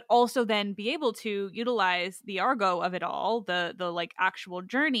Company, but also then be able to utilize the argot of it all, the like actual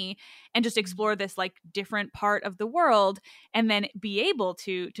journey, and just explore this like different part of the world, and then be able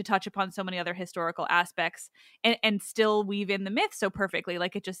to touch upon so many other historical aspects and still weave in the myth so perfectly.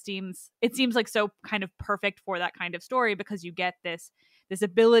 Like it seems like so kind of perfect for that kind of story, because you get this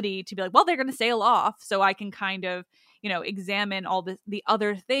ability to be like, well, they're going to sail off, so I can kind of examine all the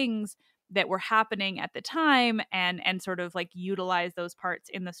other things that were happening at the time, and sort of like utilize those parts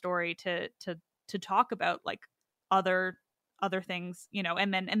in the story to talk about like other things,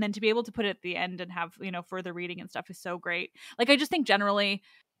 and then to be able to put it at the end and have further reading and stuff is so great. Like, I just think generally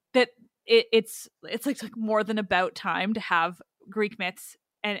that it's like more than about time to have Greek myths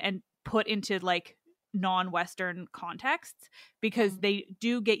and put into like non-Western contexts, because they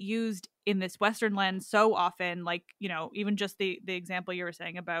do get used in this Western lens so often. Like, even just the example you were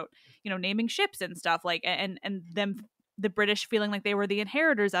saying about naming ships and stuff, like, and them, the British feeling like they were the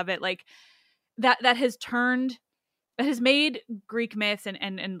inheritors of it, like that has made Greek myths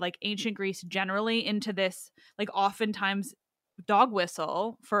and like ancient Greece generally into this like oftentimes dog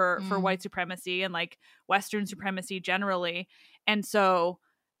whistle for white supremacy and like Western supremacy generally. And so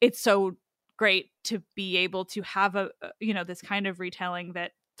it's so great to be able to have a this kind of retelling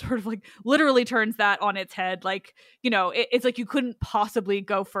that sort of like literally turns that on its head. Like, it's like you couldn't possibly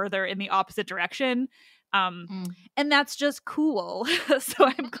go further in the opposite direction. And that's just cool. So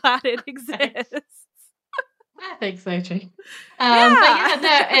I'm glad it exists. I think so too. But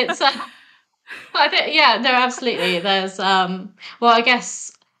no, it's I think, no, absolutely. There's well, I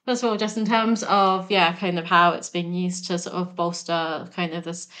guess first of all, just in terms of kind of how it's been used to sort of bolster kind of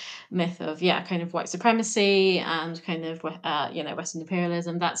this myth of kind of white supremacy and kind of Western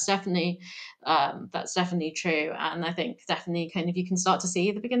imperialism. That's definitely true, and I think definitely kind of you can start to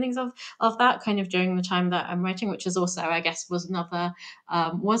see the beginnings of that kind of during the time that I'm writing, which is also, I guess, was another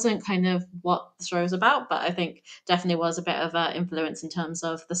wasn't kind of what the story was about, but I think definitely was a bit of an influence in terms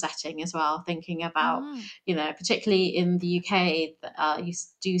of the setting as well. Thinking about particularly in the UK, you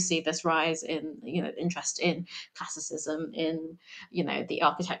do see this rise in interest in classicism, in the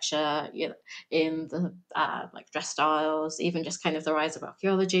architecture, in the like dress styles, even just kind of the rise of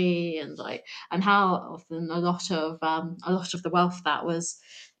archaeology, and how often a lot of the wealth that was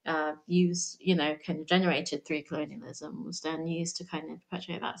used, kind of generated through colonialism, was then used to kind of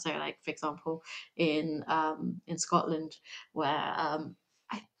perpetuate that. So, like, for example, in Scotland, where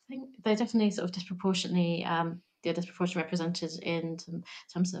I think they're definitely sort of disproportionately represented in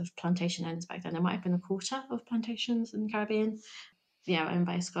terms of plantation owners back then. There might have been a quarter of plantations in the Caribbean, owned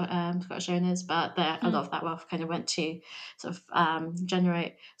by Scottish owners, but a lot of that wealth kind of went to sort of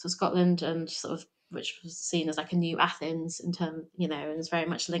generate sort of Scotland, and sort of which was seen as like a new Athens in terms, and is very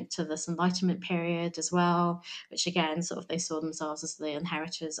much linked to this Enlightenment period as well, which again, sort of they saw themselves as the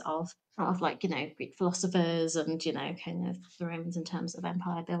inheritors of like, Greek philosophers and, kind of the Romans in terms of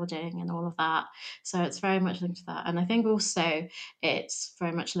empire building and all of that. So it's very much linked to that. And I think also it's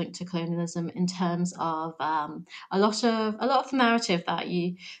very much linked to colonialism in terms of a lot of the narrative that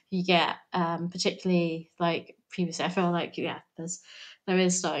you get, particularly like previously. I feel like, there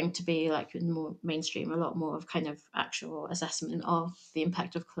is starting to be, like, in more mainstream, a lot more of kind of actual assessment of the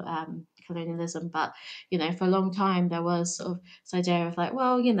impact of colonialism. But, for a long time, there was sort of this idea of like,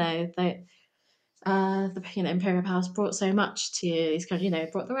 well, the imperial powers brought so much to these countries,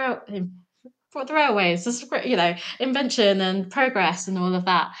 brought the railways, this great, invention and progress and all of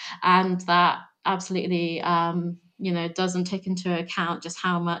that. And that absolutely, doesn't take into account just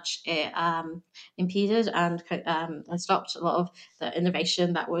how much it impeded and stopped a lot of the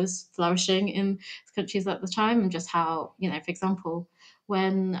innovation that was flourishing in countries at the time, and just how, for example,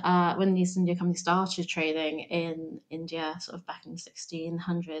 when the East India Company started trading in India, sort of back in the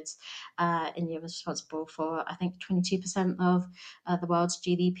 1600s, India was responsible for, I think, 22% of the world's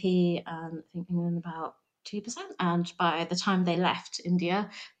GDP, and I think England about 2%. And by the time they left India,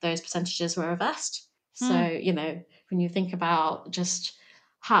 those percentages were reversed. So, when you think about just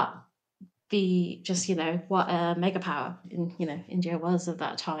how what a mega power in India was at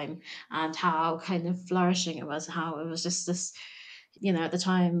that time, and how kind of flourishing it was, how it was just this, at the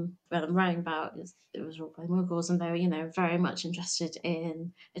time when I'm writing about it was ruled by Mughals, and they were very much interested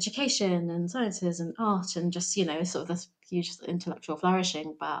in education and sciences and art, and just sort of this huge intellectual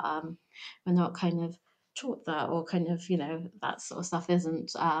flourishing, but we're not kind of taught that, or kind of that sort of stuff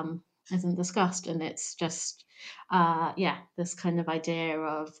isn't discussed, and it's just this kind of idea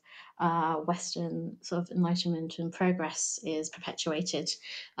of Western sort of enlightenment and progress is perpetuated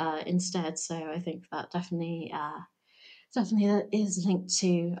instead. So I think that definitely is linked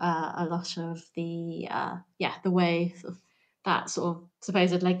to a lot of the way that sort of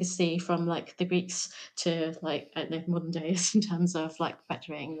supposed legacy from like the Greeks to like, I don't know, modern days, in terms of like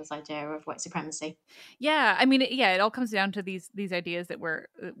perpetuating this idea of white supremacy. Yeah, I mean, it all comes down to these ideas that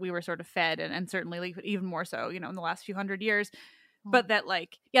we were sort of fed, and certainly like even more so, in the last few hundred years. But that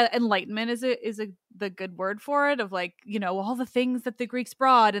like, enlightenment is the good word for it, of like, all the things that the Greeks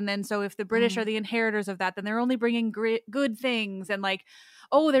brought, and then so if the British are the inheritors of that, then they're only bringing good things, and like,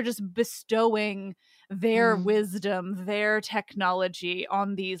 oh, they're just bestowing their wisdom, their technology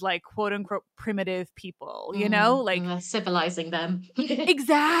on these like quote unquote primitive people, like civilizing them.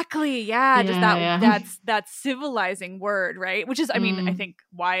 Exactly. Yeah, just that civilizing word, right? Which is, I mean, I think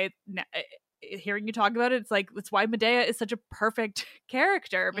why hearing you talk about it, it's why Medea is such a perfect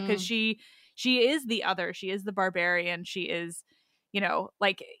character, because she is the other, she is the barbarian, she is, I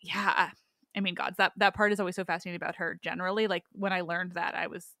mean, gods, that part is always so fascinating about her generally. Like when I learned that, I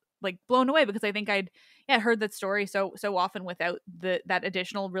was like blown away, because I think I'd heard that story so often without that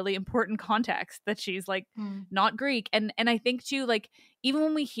additional really important context that she's like not Greek. And I think too, like even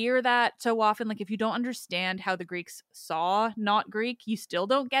when we hear that so often, like if you don't understand how the Greeks saw not Greek, you still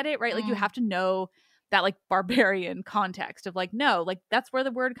don't get it, right? Like you have to know that like barbarian context of like, no, like that's where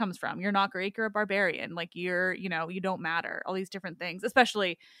the word comes from. You're not Greek, you're a barbarian. Like you're, you don't matter. All these different things,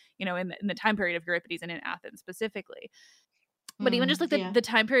 especially, in the time period of Euripides and in Athens specifically. But even just like the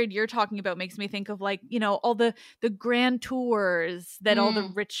time period you're talking about makes me think of like, all the grand tours that all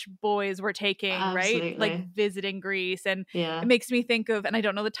the rich boys were taking, Absolutely. right? Like visiting Greece. And it makes me think of, and I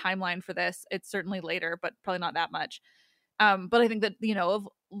don't know the timeline for this, it's certainly later, but probably not that much. But I think that, of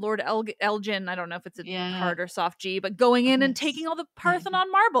Lord Elgin, I don't know if it's a hard or soft G, but going in and taking all the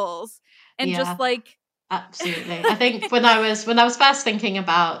Parthenon marbles and just like, absolutely. I think when I was first thinking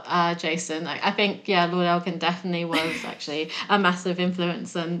about Jason, I think Lord Elgin definitely was actually a massive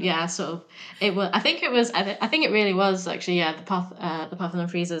influence, and sort of it was. I think it really was actually the Parthenon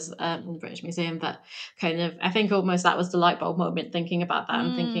friezes in the British Museum that kind of, I think almost that was the light bulb moment, thinking about that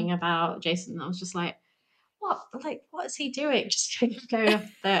and thinking about Jason. I was just like, what is he doing? Just going up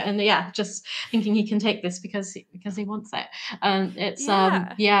there and just thinking he can take this because he wants it. And it's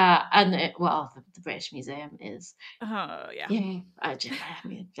the British Museum is I mean,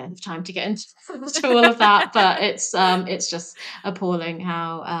 don't have time to get into all of that, but it's just appalling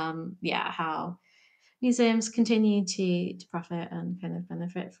how museums continue to profit and kind of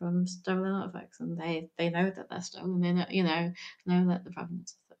benefit from stolen artifacts, and they know that they're stolen. They know that the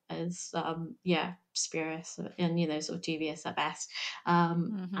provenance is spurious and sort of dubious at best,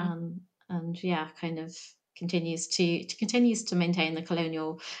 and kind of continues to maintain the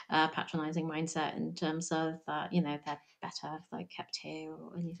colonial patronizing mindset in terms of that they're better if they're kept here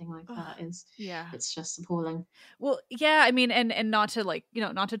or anything like that. It's just appalling. Well, I mean, and not to like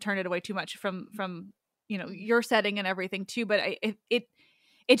not to turn it away too much from your setting and everything too, but it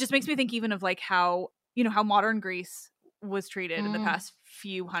just makes me think even of like how how modern Greece was treated in the past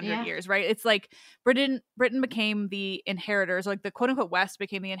few hundred years, right? It's like Britain became the inheritors, like the quote unquote West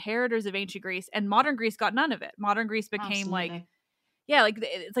became the inheritors of ancient Greece, and modern Greece got none of it. Modern Greece became like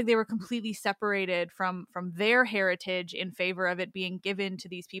it's like they were completely separated from their heritage in favor of it being given to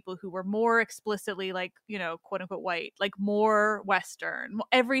these people who were more explicitly like quote unquote white, like more Western,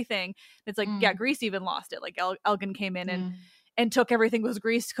 everything. It's like Greece even lost it. Like Elgin came in and took everything because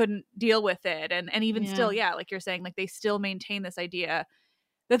Greece couldn't deal with it, and even still, like you're saying, like they still maintain this idea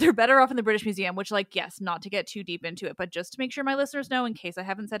that they're better off in the British Museum, which, like, yes, not to get too deep into it, but just to make sure my listeners know, in case I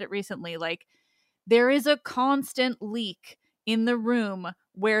haven't said it recently, like there is a constant leak in the room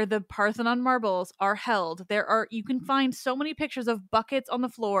where the Parthenon marbles are held. You can find so many pictures of buckets on the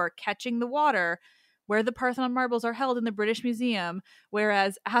floor catching the water where the Parthenon marbles are held in the British Museum,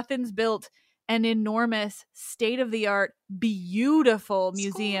 whereas Athens built an enormous, state-of-the-art, beautiful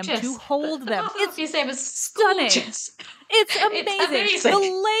museum to hold them. It's museum is stunning. Gorgeous. It's amazing.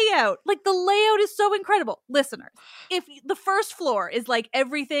 The layout is so incredible. Listeners, if the first floor is like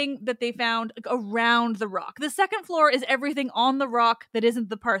everything that they found around the rock, the second floor is everything on the rock that isn't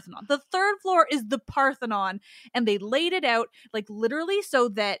the Parthenon. The third floor is the Parthenon, and they laid it out like literally so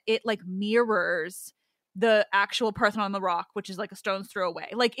that it like mirrors the actual Parthenon on the rock, which is like a stone's throw away.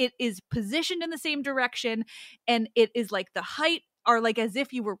 Like it is positioned in the same direction, and it is like the height are like as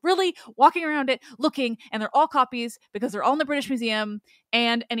if you were really walking around it looking, and they're all copies because they're all in the British Museum.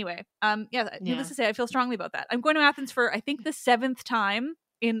 And anyway, needless to say, I feel strongly about that. I'm going to Athens for I think the 7th time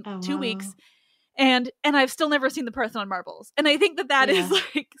in 2 weeks. And I've still never seen the Parthenon marbles. And I think that is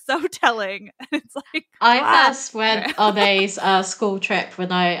like so telling. And it's like I first went on a school trip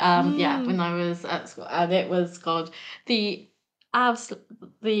when I when I was at school, and it was the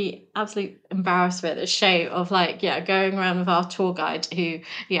absolute embarrassment and shame of like going around with our tour guide who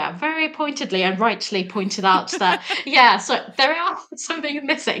very pointedly and rightly pointed out that so there are something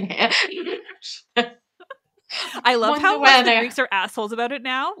missing here. I love how much the Greeks are assholes about it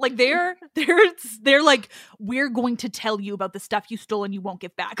now. Like they're like, we're going to tell you about the stuff you stole and you won't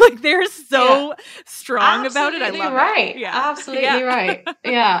give back. Like they're so strong about it. I love it. Yeah, absolutely right.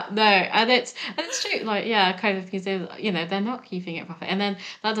 Yeah, no, and it's true. Like kind of because they're not keeping it proper, and then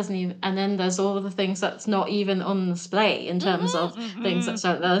that doesn't even. And then there's all of the things that's not even on display in terms of things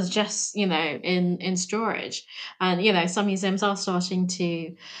that's just in storage, and some museums are starting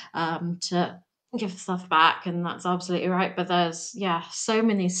to give stuff back, and that's absolutely right, but there's so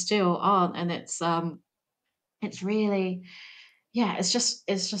many still aren't, and it's really it's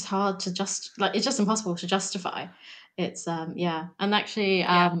just hard to it's just impossible to justify. It's and actually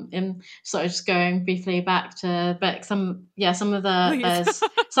in sort of just going briefly back to some of the there's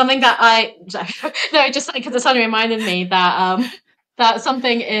something that I no just because it suddenly reminded me that that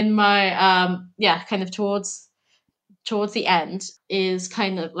something in my kind of towards the end is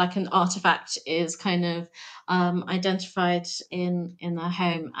kind of like an artifact is kind of identified in a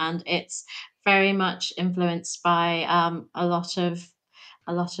home, and it's very much influenced by a lot of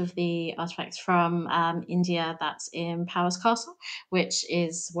the artifacts from India that's in Powers Castle, which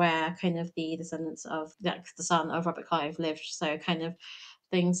is where kind of the descendants of the son of Robert Clive lived. So kind of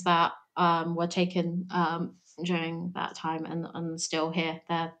things that were taken during that time and still here.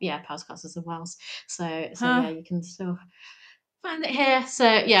 They're Powers Castles in Wales. So you can still find it here.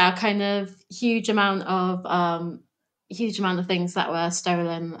 So kind of huge amount of things that were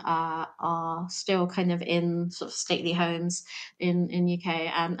stolen are still kind of in sort of stately homes in UK.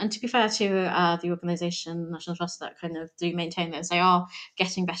 And to be fair to the organisation National Trust that kind of do maintain those, they are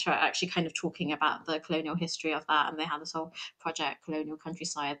getting better at actually kind of talking about the colonial history of that. And they have this whole project, Colonial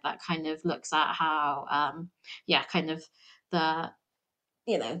Countryside, that kind of looks at how, kind of the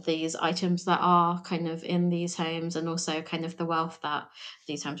these items that are kind of in these homes, and also kind of the wealth that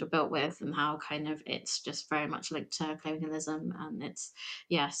these homes were built with, and how kind of it's just very much linked to colonialism. And it's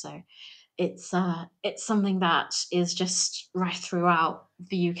so it's something that is just right throughout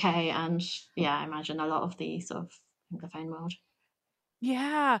the UK, and I imagine a lot of the sort of Anglophone world.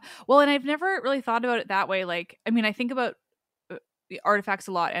 Yeah, well, and I've never really thought about it that way. Like, I mean, I think about artifacts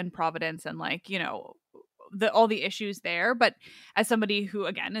a lot, and Providence, and like all the issues there, but as somebody who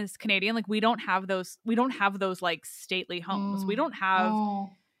again is Canadian, like we don't have those like stately homes. We don't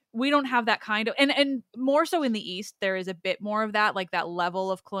have that kind of, and more so in the East there is a bit more of that, like that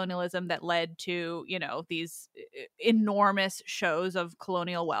level of colonialism that led to these enormous shows of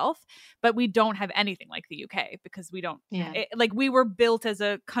colonial wealth, but we don't have anything like the UK because we don't like we were built as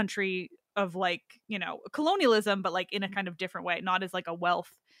a country of like colonialism, but like in a kind of different way, not as like a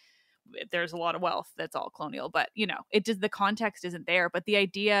wealth. There's a lot of wealth that's all colonial, but it just, the context isn't there. But the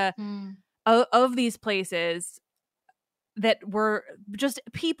idea of these places that were just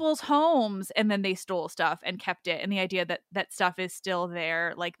people's homes, and then they stole stuff and kept it, and the idea that stuff is still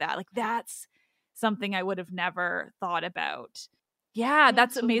there like that, like that's something I would have never thought about.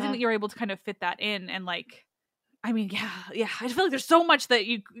 That's amazing that you're able to kind of fit that in. And like, I mean, I feel like there's so much that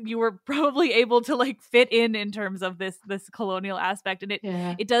you were probably able to like fit in terms of this colonial aspect, and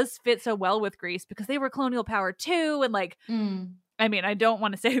it does fit so well with Greece because they were colonial power too, and like, I mean, I don't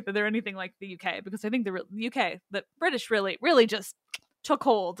want to say that they're anything like the UK, because I think the British really just took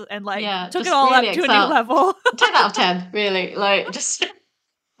hold and like took it all really up to a new level. 10 out of 10, really, like just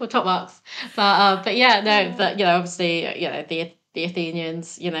for top marks. But obviously, the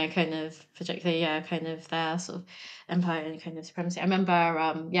Athenians, kind of particularly, kind of their sort of empire and kind of supremacy. I remember,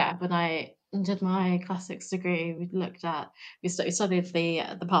 when I did my classics degree, we studied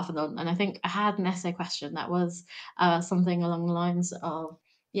the Parthenon, and I think I had an essay question that was something along the lines of,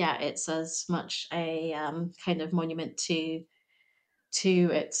 yeah, it's as much a kind of monument to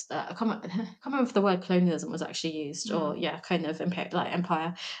its I can't remember if the word colonialism was actually used, or yeah, kind of like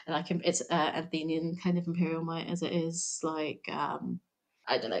empire, like it's Athenian kind of imperial might, as it is like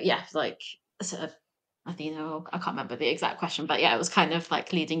I don't know, yeah, like sort of Athena, or I can't remember the exact question, but yeah, it was kind of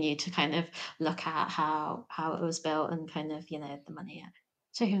like leading you to kind of look at how it was built, and kind of, the money at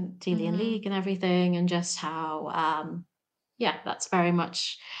Delian League and everything, and just how yeah, that's very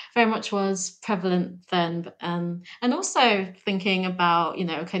much was prevalent then. And also thinking about,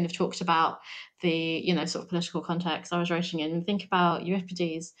 kind of talked about the, sort of political context I was writing in, and think about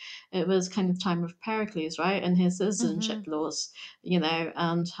Euripides. It was kind of time of Pericles, right? And his citizenship laws,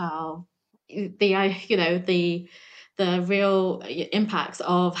 and how the real impacts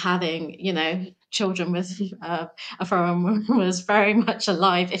of having, children with a foreign woman was very much a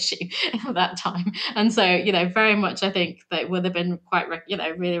live issue at that time. And so, very much I think that would have been quite,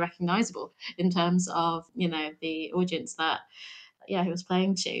 really recognizable in terms of, the audience that, yeah, he was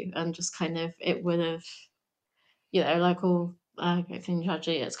playing to. And just kind of, it would have, like all great thing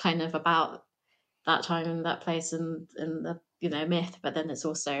tragedy, it's kind of about that time and that place, and the, myth, but then it's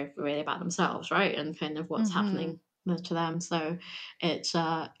also really about themselves, right? And kind of what's happening to them. So it's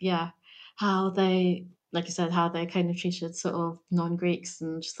yeah, how they, like you said, how they kind of treated sort of non-Greeks,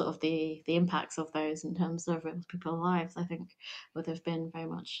 and just sort of the impacts of those in terms of real people's lives, I think would have been very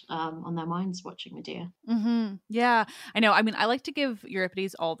much on their minds watching Medea. Yeah, I know. I mean, I like to give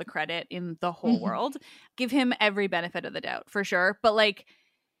Euripides all the credit in the whole world, give him every benefit of the doubt for sure. But like,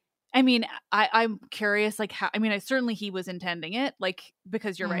 I mean, I'm curious, like, how, I mean, certainly he was intending it, like,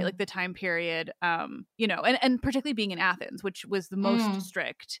 because you're right, like the time period, and particularly being in Athens, which was the most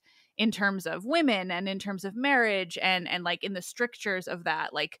strict in terms of women and in terms of marriage, and like in the strictures of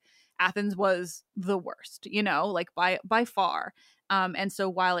that, like Athens was the worst, like by far. And so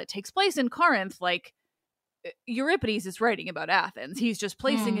while it takes place in Corinth, like Euripides is writing about Athens. He's just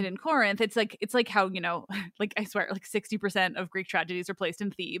placing it in Corinth. It's like how, like I swear, like 60% of Greek tragedies are placed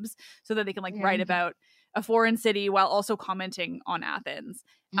in Thebes, so that they can like write about a foreign city while also commenting on Athens.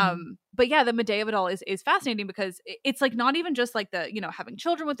 But yeah, the Medea of it all is fascinating, because it's like not even just like the, having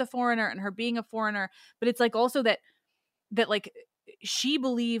children with a foreigner and her being a foreigner, but it's like also that like she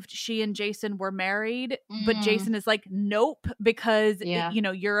believed she and Jason were married, but Jason is like, nope, because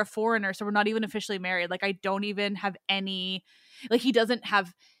you're a foreigner, so we're not even officially married. Like, I don't even have any, like, he doesn't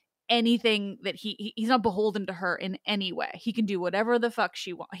have anything that he's not beholden to her in any way. He can do whatever the fuck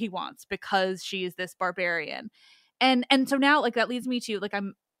he wants, because she is this barbarian. And so now, like, that leads me to, like,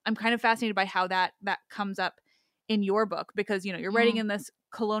 I'm kind of fascinated by how that comes up in your book, because you're writing in this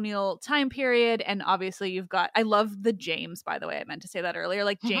colonial time period, and obviously you've got, I love the James, by the way, I meant to say that earlier,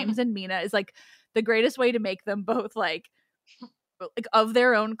 like James and Mina is like the greatest way to make them both like of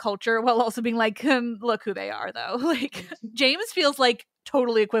their own culture, while also being like, look who they are though. Like James feels like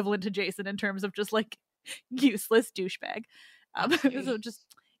totally equivalent to Jason in terms of just like useless douchebag. So just,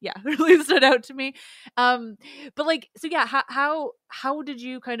 yeah, really stood out to me. But like, so yeah, how did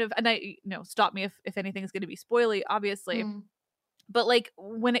you kind of, and I, stop me if anything's going to be spoily, obviously. But like,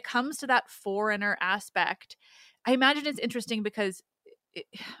 when it comes to that foreigner aspect, I imagine it's interesting because,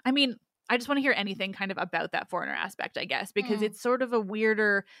 I mean, I just want to hear anything kind of about that foreigner aspect, I guess, because it's sort of a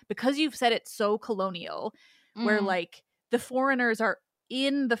weirder, because you've said it's so colonial, where like the foreigners are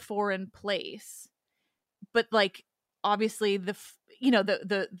in the foreign place, but like obviously the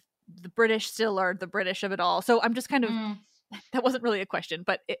British still are the British of it all. So I'm just kind of, that wasn't really a question,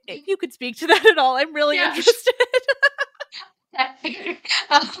 but if you could speak to that at all, I'm really interested.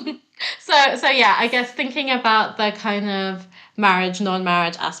 So yeah, I guess thinking about the kind of marriage,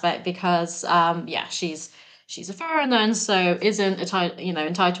 non-marriage aspect, because yeah, she's a foreigner, and so isn't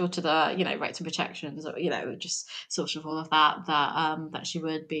entitled to the rights and protections, or just sort of all of that she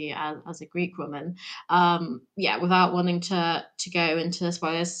would be as a Greek woman. Yeah, without wanting to go into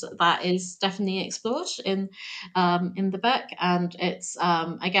spoilers, that is definitely explored in the book, and it's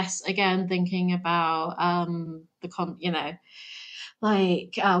I guess again thinking about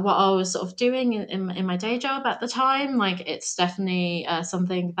like what I was sort of doing in my day job at the time. Like it's definitely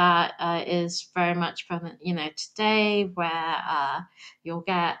something that is very much prevalent, today, where you'll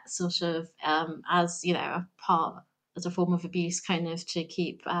get sort of as a part, as a form of abuse, kind of to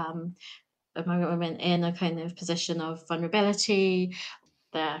keep women in a kind of position of vulnerability,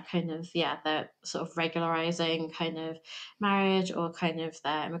 they're sort of regularizing kind of marriage or kind of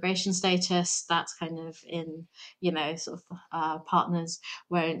their immigration status. That's kind of in, partners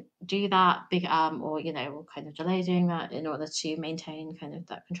won't do that or will kind of delay doing that in order to maintain kind of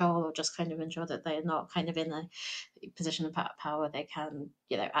that control, or just kind of ensure that they're not kind of in a position of power where they can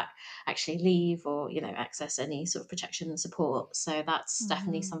actually leave or access any sort of protection and support. So that's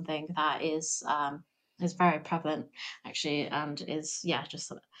definitely something that is very prevalent actually, and is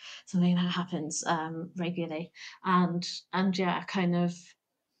just something that happens regularly. And kind of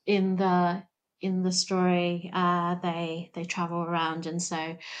in the story, they travel around, and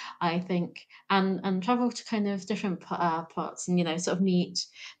so I think and travel to kind of different plots, and sort of meet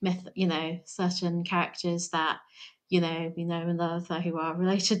certain characters that we know and love, who are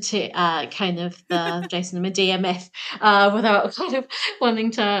related to kind of the Jason and Medea myth, without kind of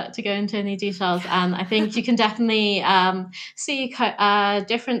wanting to go into any details. And I think you can definitely see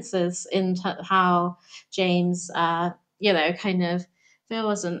differences in how James kind of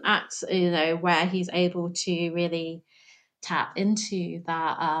feels and acts, where he's able to really tap into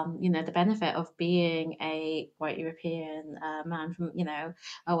that, the benefit of being a white European man from,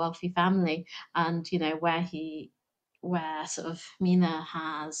 a wealthy family, and, where sort of Mina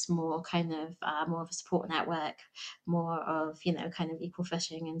has more kind of more of a support network, more of, kind of equal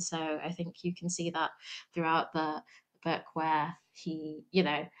footing. And so I think you can see that throughout the book, where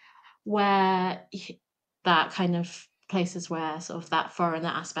that kind of places where sort of that foreigner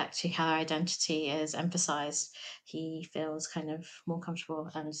aspect to her identity is emphasized, he feels kind of more comfortable,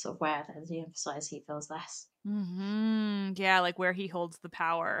 and sort of where there's de-emphasized, he feels less. Yeah, like where he holds the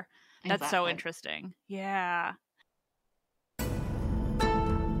power. That's so Exactly. interesting. Yeah.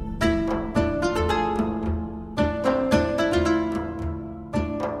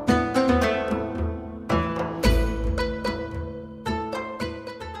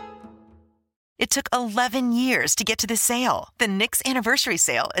 It took 11 years to get to this sale. The Knix Anniversary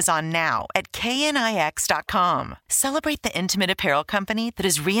Sale is on now at knix.com. Celebrate the intimate apparel company that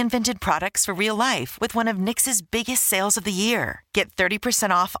has reinvented products for real life with one of Knix's biggest sales of the year. Get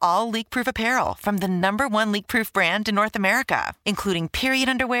 30% off all leak-proof apparel from the #1 leak-proof brand in North America, including period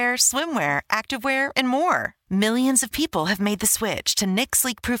underwear, swimwear, activewear, and more. Millions of people have made the switch to Knix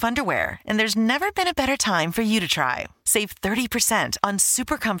leak-proof underwear, and there's never been a better time for you to try. Save 30% on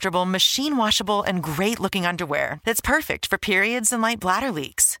super comfortable, machine-washable, and great-looking underwear that's perfect for periods and light bladder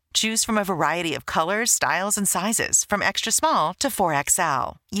leaks. Choose from a variety of colors, styles, and sizes, from extra small to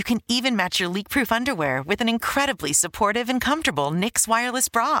 4XL. You can even match your leak-proof underwear with an incredibly supportive and comfortable Knix wireless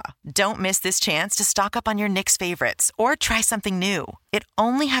bra. Don't miss this chance to stock up on your Knix favorites or try something new. It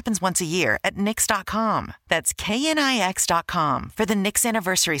only happens once a year at Knix.com. That's knix.com for the Knix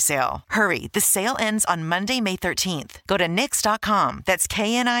Anniversary Sale. Hurry, the sale ends on Monday, May 13th. Go to Knix.com. That's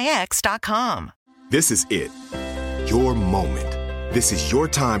knix.com. This is it. Your moment. This is your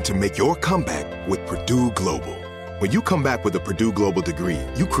time to make your comeback with Purdue Global. When you come back with a Purdue Global degree,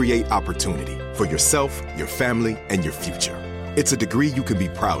 you create opportunity for yourself, your family, and your future. It's a degree you can be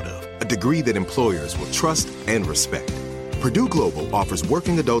proud of, a degree that employers will trust and respect. Purdue Global offers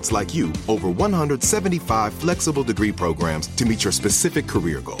working adults like you over 175 flexible degree programs to meet your specific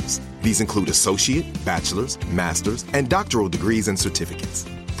career goals. These include associate, bachelor's, master's, and doctoral degrees and certificates.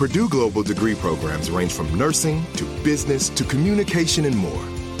 Purdue Global degree programs range from nursing to business to communication and more.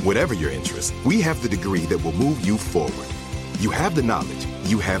 Whatever your interest, we have the degree that will move you forward. You have the knowledge,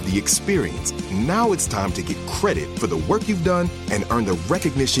 you have the experience. Now it's time to get credit for the work you've done and earn the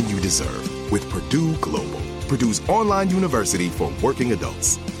recognition you deserve with Purdue Global, Purdue's online university for working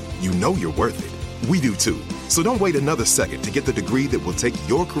adults. You know you're worth it. We do too. So don't wait another second to get the degree that will take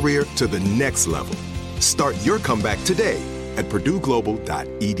your career to the next level. Start your comeback today at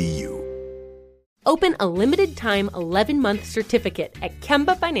purdueglobal.edu. Open a limited-time 11-month certificate at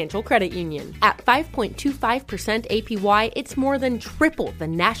Kemba Financial Credit Union. At 5.25% APY, it's more than triple the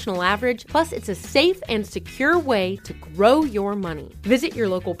national average, plus it's a safe and secure way to grow your money. Visit your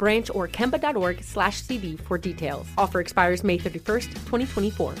local branch or kemba.org/CD for details. Offer expires May 31st,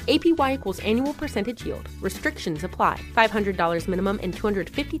 2024. APY equals annual percentage yield. Restrictions apply. $500 minimum and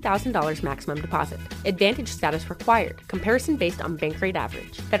 $250,000 maximum deposit. Advantage status required. Comparison based on bank rate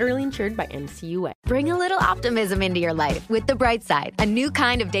average. Federally insured by NCUA. Bring a little optimism into your life with The Bright Side, a new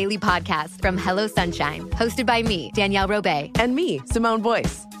kind of daily podcast from Hello Sunshine, hosted by me, Danielle Robay. And me, Simone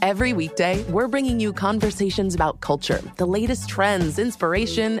Boyce. Every weekday, we're bringing you conversations about culture, the latest trends,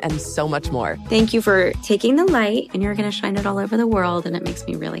 inspiration, and so much more. Thank you for taking the light, and you're going to shine it all over the world, and it makes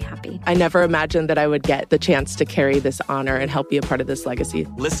me really happy. I never imagined that I would get the chance to carry this honor and help be a part of this legacy.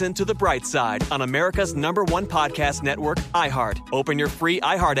 Listen to The Bright Side on America's #1 podcast network, iHeart. Open your free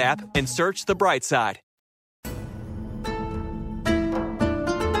iHeart app and search The Bright Side.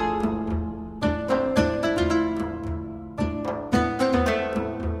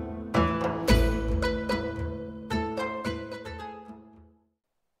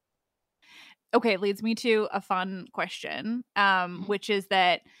 Okay, leads me to a fun question, which is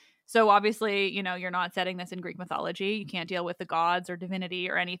that, so obviously, you know, you're not setting this in Greek mythology. You can't deal with the gods or divinity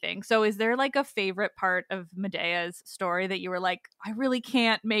or anything. So is there like a favorite part of Medea's story that you were like, I really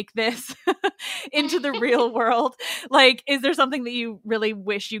can't make this into the real world? Like, is there something that you really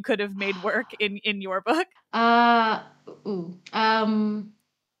wish you could have made work in your book? I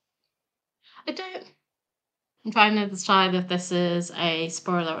don't... I'm trying to decide if this is a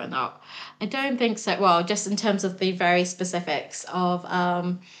spoiler or not. I don't think so. Well, just in terms of the very specifics of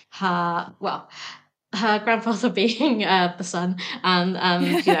her grandfather being the sun and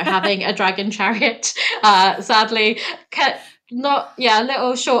you know, having a dragon chariot. Sadly, a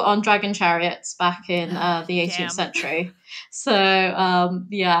little short on dragon chariots back in the 18th century. So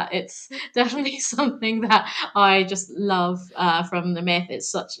it's definitely something that I just love from the myth. It's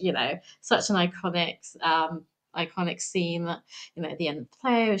such an iconic scene that, you know, at the end of the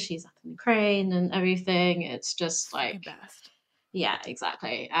play where she's up in the crane and everything. It's just like the best. Yeah,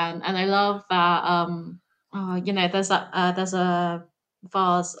 exactly. And I love that you know, there's a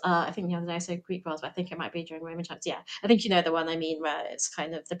vase, I think the other day I said Greek vase, but I think it might be during Roman times. Yeah, I think you know the one I mean, where it's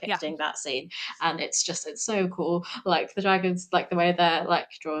kind of depicting that scene, and it's so cool. Like the dragons, like the way they're like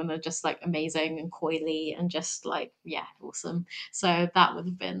drawn are just like amazing and coily and just like, yeah, awesome. So that would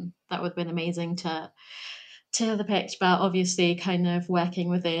have been amazing to depict, but obviously kind of working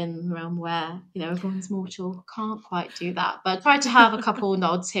within the realm where, you know, everyone's mortal, can't quite do that, but try to have a couple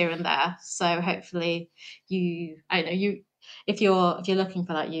nods here and there. So hopefully if you're looking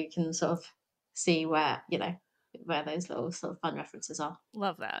for that, you can sort of see where those little sort of fun references are.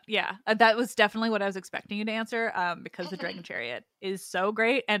 Love that. Yeah, that was definitely what I was expecting you to answer, because the dragon chariot is so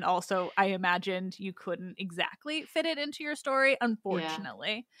great, and also I imagined you couldn't exactly fit it into your story,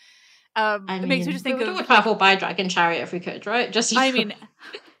 unfortunately. It makes me just think we would travel by dragon chariot if we could, right?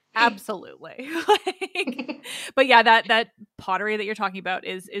 Absolutely. But yeah, that pottery that you're talking about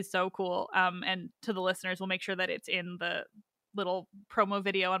is so cool. And to the listeners, we'll make sure that it's in the little promo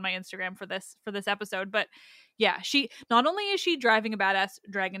video on my Instagram for this episode. But yeah, she not only is she driving a badass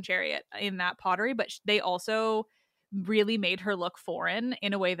dragon chariot in that pottery, but they also really made her look foreign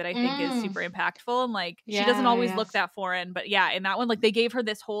in a way that I think is super impactful. And like, she doesn't always look that foreign, but yeah, in that one, like they gave her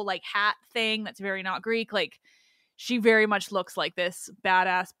this whole like hat thing that's very not Greek. Like she very much looks like this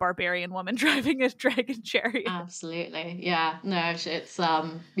badass barbarian woman driving a dragon chariot. Absolutely. Yeah. No, it's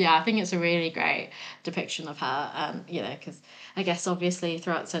I think it's a really great depiction of her. You know, because I guess obviously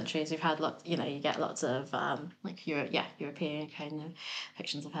throughout the centuries we've had you get lots of European kind of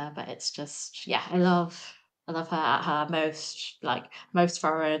depictions of her, but it's just, I love her at her most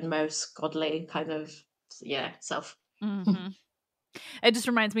foreign, most godly kind of self. Mm-hmm. It just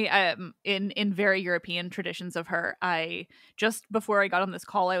reminds me, in very European traditions of her, I just before I got on this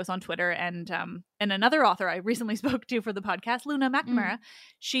call, I was on Twitter, and another author I recently spoke to for the podcast, Luna McNamara,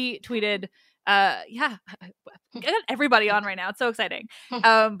 she tweeted, I got everybody on right now, it's so exciting.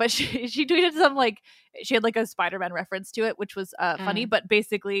 But she tweeted some, like, she had like a Spider-Man reference to it, which was funny, but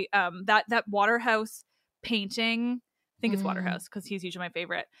basically that Waterhouse painting, I think it's Waterhouse because he's usually my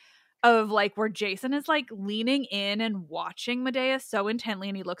favorite, of like where Jason is like leaning in and watching Medea so intently,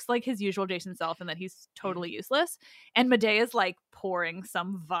 and he looks like his usual Jason self, and that he's totally useless, and Medea's like pouring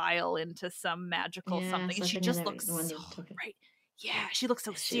some vial into some magical something, and she just looks so great. Yeah, she looks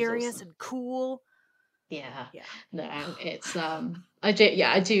so serious awesome. And cool. Yeah. No, it's I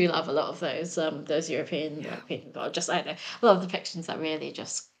do love a lot of those European people. Just I know a lot of depictions that really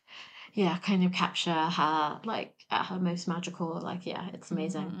just kind of capture her like at her most magical. Like it's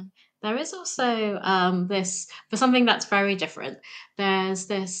amazing. Mm-hmm. There is also this, for something that's very different, there's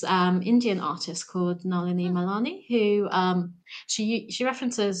this Indian artist called Nalini Malani who she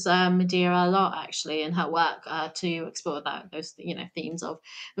references Medea a lot actually in her work to explore those themes of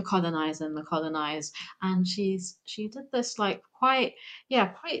the colonizer and the colonized, and she did this like quite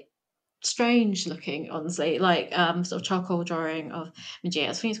strange looking, honestly, like sort of charcoal drawing of Medea.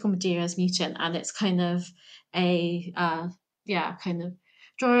 I think it's called Medea's Mutant, and it's kind of a kind of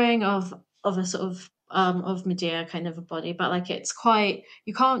drawing of a sort of Medea, kind of a body, but like it's quite,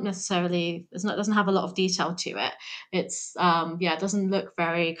 you can't necessarily, doesn't have a lot of detail to it. It's it doesn't look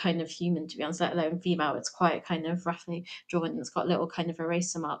very kind of human, to be honest, let alone female. It's quite kind of roughly drawn, and it's got little kind of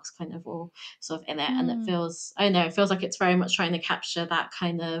eraser marks kind of all sort of in it, and it feels, I don't know, it feels like it's very much trying to capture that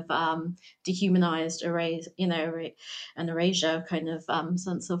kind of dehumanized an erasure kind of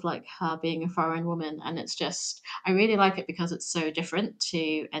sense of like her being a foreign woman. And it's just, I really like it because it's so different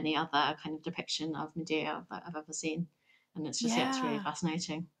to any other kind of depiction of Medea that I've ever seen, and it's just it's really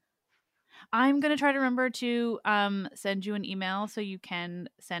fascinating. I'm going to try to remember to send you an email so you can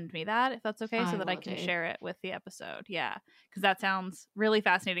send me that, if that's okay, so that I can share it with the episode. Yeah, because that sounds really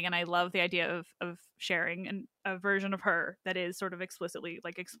fascinating, and I love the idea of sharing a version of her that is sort of explicitly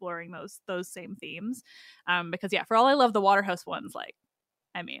like exploring those same themes. Because for all I love the Waterhouse ones, like,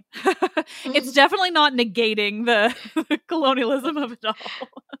 I mean, it's definitely not negating the colonialism of it all.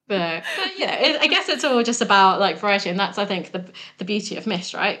 But I guess it's all just about like variety, and that's, I think, the beauty of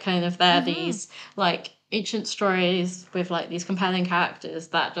myths, right? Kind of they're these like ancient stories with like these compelling characters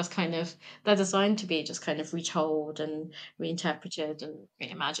that just kind of, they're designed to be just kind of retold and reinterpreted and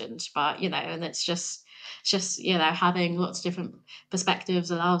reimagined. But and it's just having lots of different perspectives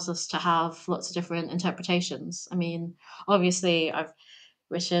allows us to have lots of different interpretations. I mean, obviously I've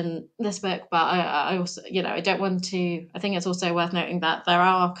written this book, but I also, I don't want to, I think it's also worth noting that there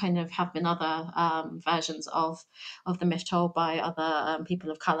are have been other versions of the myth told by other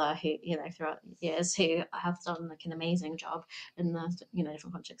people of color who, throughout the years, who have done like an amazing job in the,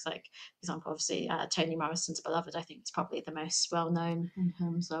 different contexts. Like, for example, obviously Toni Morrison's Beloved, I think it's probably the most well known in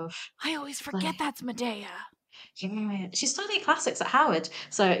terms of, I always forget that's Medea. Yeah, she studied classics at Howard,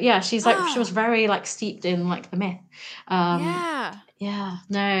 so she's like she was very like steeped in like the myth.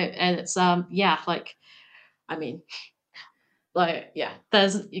 No, and it's like, I mean, like,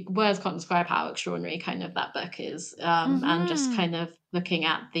 there's words can't describe how extraordinary kind of that book is, and just kind of looking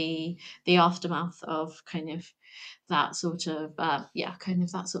at the aftermath of kind of that sort of kind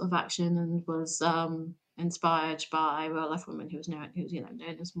of that sort of action, and was inspired by a real life woman who was known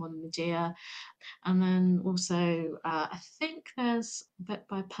as Modern Medea. And then also, I think there's a book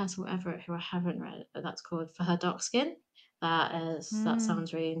by Percival Everett, who I haven't read, but that's called For Her Dark Skin. That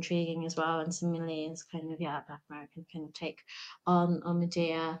sounds really intriguing as well. And similarly, it's kind of, Black American kind of take on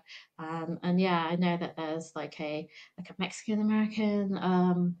Medea. And I know that there's like a Mexican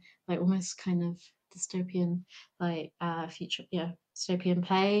American, like almost kind of dystopian, like future, dystopian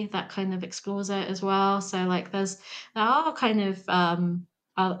play that kind of explores it as well. So like there are kind of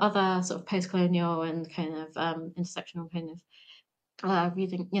other sort of post-colonial and kind of intersectional kind of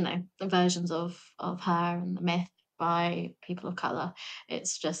reading, versions of her and the myth by people of color.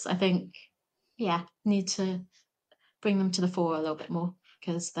 It's just, I think, need to bring them to the fore a little bit more,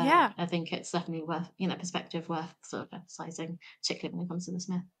 because I think it's definitely worth, perspective worth sort of emphasizing, particularly when it comes to this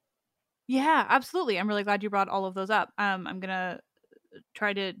myth. Yeah, absolutely. I'm really glad you brought all of those up. I'm gonna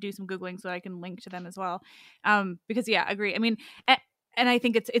try to do some Googling so I can link to them as well. Because I agree. I mean, and I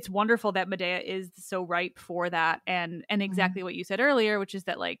think it's wonderful that Medea is so ripe for that, and exactly what you said earlier, which is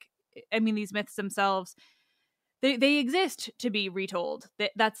that, like, I mean, these myths themselves, they exist to be retold.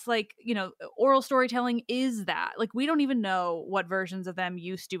 That's like, oral storytelling is that. Like, we don't even know what versions of them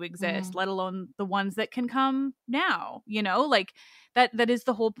used to exist, let alone the ones that can come now. Like that is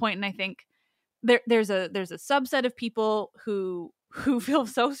the whole point. And I think there's a subset of people who feel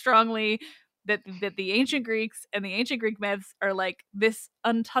so strongly that the ancient Greeks and the ancient Greek myths are like this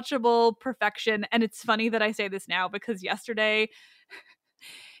untouchable perfection. And it's funny that I say this now, because yesterday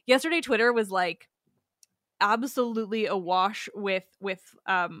Twitter was like absolutely awash with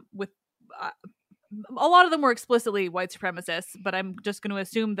a lot of them were explicitly white supremacists, but I'm just going to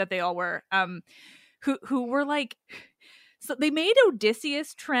assume that they all were, who were like, so they made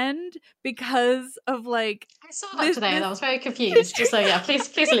Odysseus trend because of like, I saw that today and I was very confused. Just so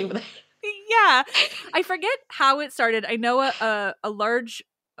please leave with it. Yeah, I forget how it started. I know a large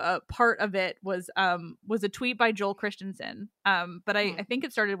part of it was a tweet by Joel Christensen, but I think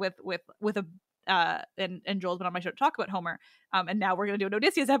it started with a and Joel's been on my show to talk about Homer, and now we're gonna do an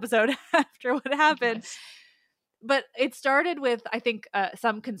Odysseus episode after what happened. Yes. But it started with, I think,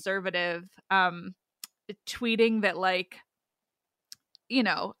 some conservative tweeting that, like,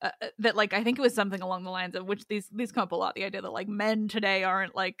 that, like, I think it was something along the lines of, which these come up a lot, the idea that like men today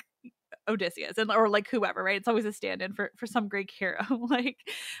aren't like Odysseus or like whoever, right? It's always a stand-in for some Greek hero. like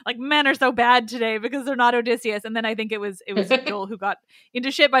men are so bad today because they're not Odysseus. And then I think it was Joel who got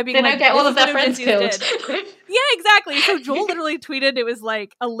into shit by being they like, don't get all of their friends killed. Yeah, exactly. So Joel literally tweeted, it was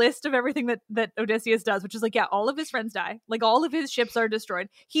like a list of everything that Odysseus does, which is like, yeah, all of his friends die. Like all of his ships are destroyed.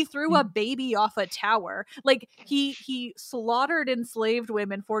 He threw a baby off a tower. Like he slaughtered enslaved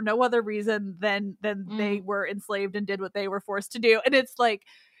women for no other reason than they were enslaved and did what they were forced to do. And it's like,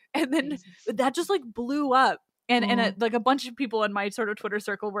 and then that just like blew up. And like a bunch of people in my sort of Twitter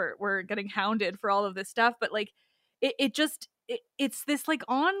circle were getting hounded for all of this stuff. But like it's this like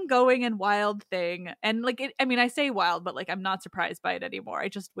ongoing and wild thing. And like I say wild, but like I'm not surprised by it anymore. I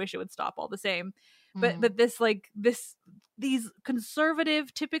just wish it would stop all the same. But these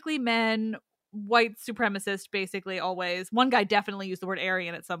conservative, typically men, white supremacist, basically always. One guy definitely used the word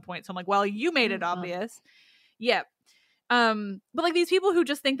Aryan at some point. So I'm like, well, you made it obvious. Yeah. But like these people who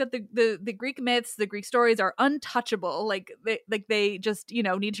just think that the Greek myths, the Greek stories are untouchable, like they just,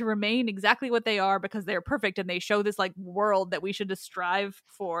 need to remain exactly what they are because they're perfect and they show this like world that we should just strive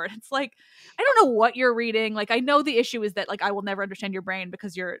for. It's like, I don't know what you're reading. Like, I know the issue is that like I will never understand your brain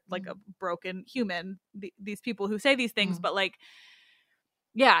because you're like a broken human. These people who say these things, but like,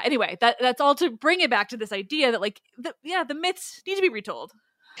 yeah. Anyway, that's all to bring it back to this idea that like the myths need to be retold.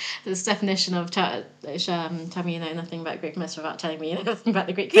 This definition of tell me you know nothing about Greek myths without telling me you know nothing about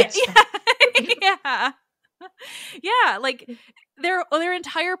the Greek myths. Yeah, like their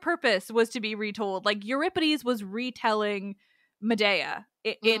entire purpose was to be retold. Like Euripides was retelling Medea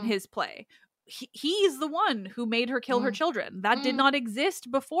in his play. He's the one who made her kill her children. That did not exist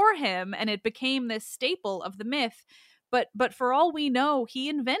before him, and it became this staple of the myth. But for all we know, he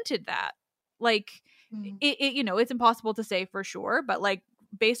invented that. Like it's impossible to say for sure, but like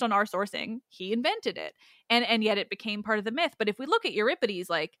based on our sourcing, he invented it. And yet it became part of the myth. But if we look at Euripides,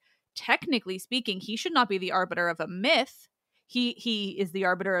 like technically speaking, he should not be the arbiter of a myth. He is the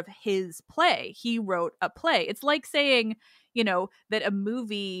arbiter of his play. He wrote a play. It's like saying, that a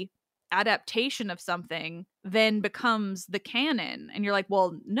movie adaptation of something then becomes the canon. And you're like,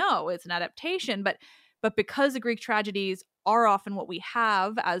 well, no, it's an adaptation. But because the Greek tragedies are often what we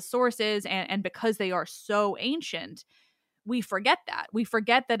have as sources and because they are so ancient, we forget that. We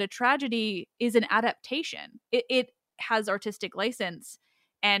forget that a tragedy is an adaptation. It has artistic license.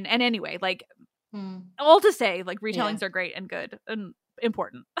 And anyway, like all to say, like retellings are great and good and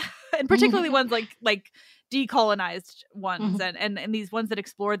important. And particularly ones like decolonized ones and these ones that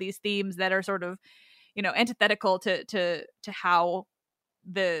explore these themes that are sort of, antithetical to how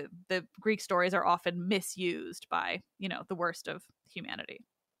the Greek stories are often misused by, the worst of humanity.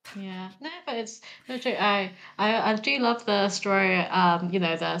 Yeah, no, but it's no true. I do love the story.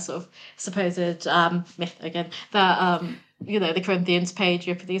 The sort of supposed myth again that the Corinthians paid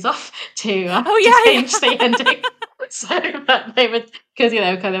Euripides off to change the ending, so that they would, because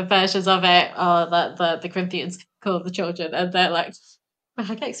kind of versions of it are that the Corinthians call the children, and they're like,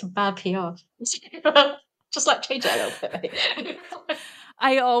 I get some bad PR. Just like change it a little bit.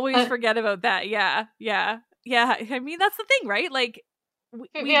 I always forget about that. Yeah. I mean, that's the thing, right? Like.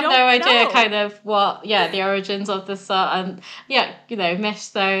 We have no idea kind of what the origins of this are, and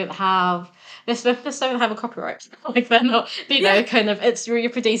myths don't have a copyright. Like they're not kind of, it's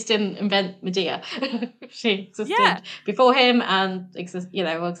Euripides didn't invent Medea. She existed before him and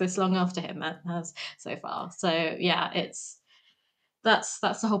will exist long after him, and has so far. So that's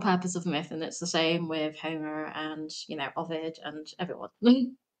the whole purpose of myth, and it's the same with Homer and Ovid and everyone.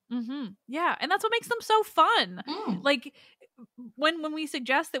 Yeah, and that's what makes them so fun. Like when we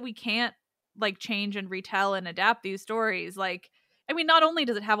suggest that we can't like change and retell and adapt these stories, like, I mean, not only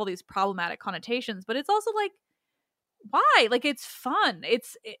does it have all these problematic connotations, but it's also like, why? Like, it's fun.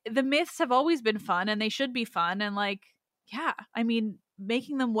 The myths have always been fun, and they should be fun. And like, yeah, I mean,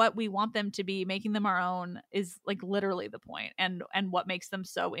 making them what we want them to be, making them our own is like literally the point, and what makes them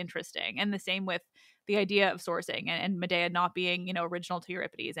so interesting. And the same with the idea of sourcing and Medea not being, original to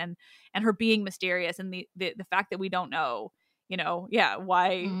Euripides, and her being mysterious, and the fact that we don't know,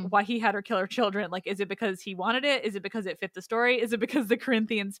 why he had her kill her children. Like, is it because he wanted it? Is it because it fit the story? Is it because the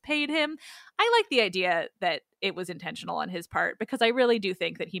Corinthians paid him? I like the idea that it was intentional on his part, because I really do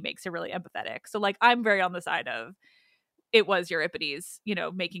think that he makes her really empathetic. So like, I'm very on the side of it was Euripides,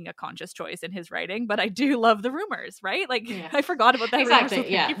 making a conscious choice in his writing, but I do love the rumors, right? Like, I forgot about that. Exactly. Rumor,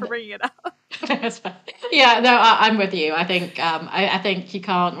 so thank you for bringing it up. I'm with you. I think I think you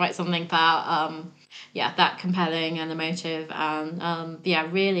can't write something that that compelling and emotive, and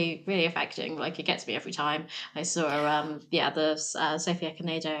really, really affecting. Like, it gets me every time. I saw the Sophia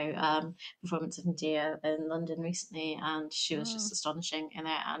Canedo performance of Medea in London recently, and she was just astonishing in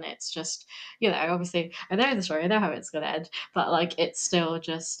it. And it's just, obviously I know the story, I know how it's going to end, but like, it's still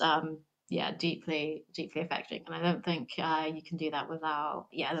just deeply, deeply affecting. And I don't think you can do that without,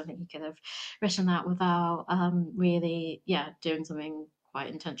 I don't think you could have written that without really, doing something quite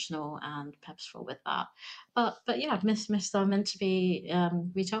intentional and purposeful with that. But yeah, myths are meant to be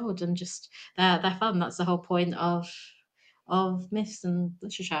retold, and just they're fun. That's the whole point of myths and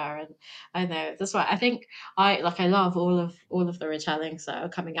literature. And I know that's why I think I love all of the retellings that are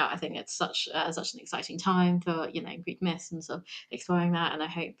coming out. I think it's such an exciting time for Greek myths and sort of exploring that. And I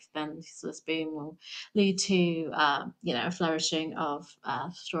hope then this boom will lead to a flourishing of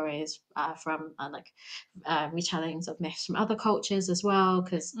stories from retellings of myths from other cultures as well,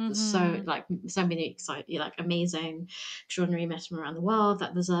 because there's so many exciting, amazing, extraordinary myths from around the world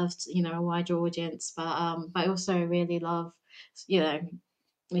that deserves a wider audience. But I also really love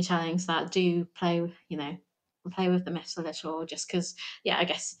retellings that do play with the myths a little, just because I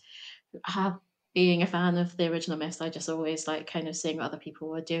guess being a fan of the original myths, I just always like kind of seeing what other people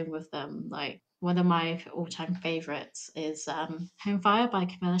were doing with them. Like, one of my all-time favorites is Home Fire by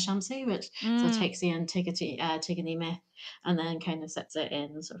Camilla Shamsi, which sort of takes the Antigone myth and then kind of sets it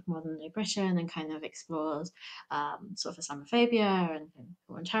in sort of modern day Britain, and kind of explores sort of Islamophobia and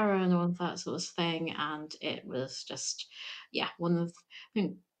war and terror and all of that sort of thing. And it was just one of, I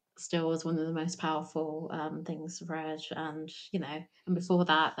think, still was one of the most powerful things I've read. And and before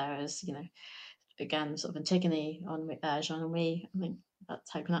that there was again sort of Antigone on Jean-Louis, I think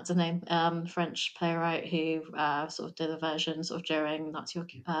that's how you pronounce the name, French playwright who sort of did a version sort of during Nazi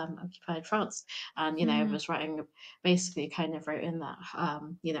occupied France, and was writing, basically kind of wrote in that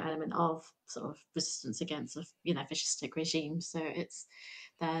element of sort of resistance against fascistic regimes. So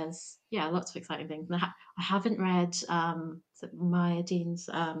there's lots of exciting things. And I haven't read Maya Dean's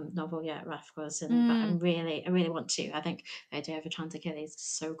novel yet, Rafko's, but I really want to. I think the idea of a trans Achilles is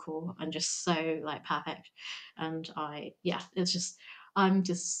so cool and just so like perfect. And it's just I'm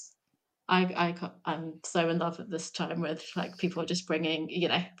so in love at this time with like people just bringing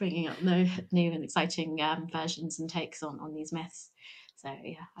up new and exciting versions and takes on these myths. So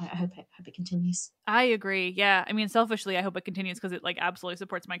I hope it continues. I agree. Yeah, I mean, selfishly, I hope it continues because it like absolutely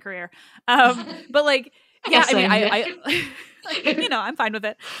supports my career. But like, I I'm fine with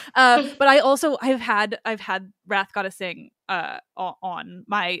it. But I've had Wrath Gotta Sing on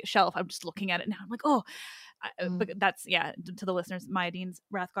my shelf. I'm just looking at it now. I'm like, oh. But that's to the listeners, Maya Dean's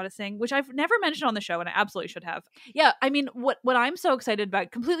Wrath Gotta Sing, which I've never mentioned on the show, and I absolutely should have. Yeah, I mean, what I'm so excited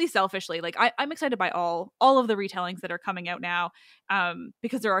about, completely selfishly, like I'm excited by all of the retellings that are coming out now,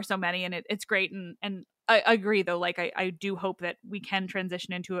 because there are so many, and it's great. And I agree though, like I do hope that we can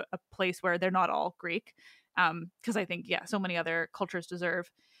transition into a place where they're not all Greek, because I think so many other cultures deserve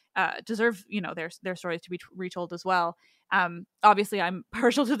their stories to be retold as well. Obviously I'm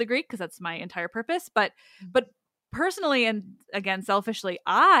partial to the Greek because that's my entire purpose, but personally, and again selfishly,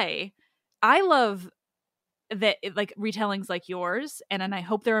 I love that, like, retellings like yours, and I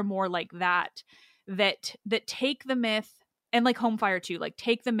hope there are more like that take the myth, and like Home Fire too, like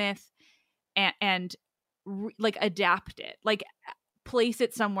take the myth and like adapt it, like place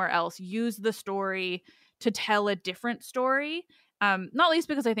it somewhere else, use the story to tell a different story. Not least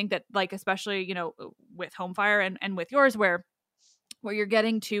because I think that, like, especially, with Home Fire and with yours, where you're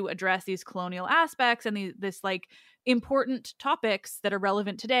getting to address these colonial aspects and this like important topics that are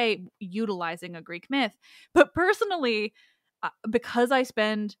relevant today, utilizing a Greek myth. But personally, because I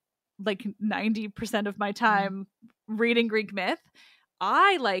spend like 90% of my time reading Greek myth,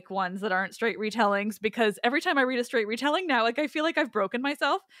 I like ones that aren't straight retellings, because every time I read a straight retelling now, like, I feel like I've broken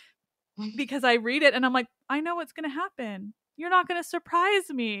myself, because I read it and I'm like, I know what's going to happen. You're not going to surprise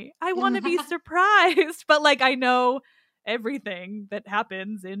me. I want to be surprised. But like, I know everything that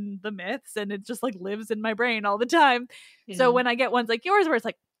happens in the myths, and it just like lives in my brain all the time. So when I get ones like yours where it's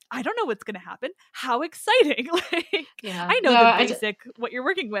like, I don't know what's going to happen, how exciting. Like, I know the basic what you're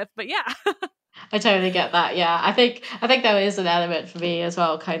working with, but I totally get that. Yeah, I think there is an element for me as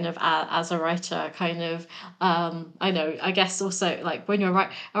well, kind of as a writer, kind of. I know. I guess also, like, when you're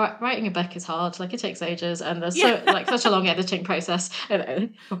writing a book is hard. Like, it takes ages, and there's such a long editing process. I know.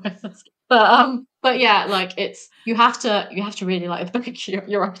 But yeah, like, you have to really like the book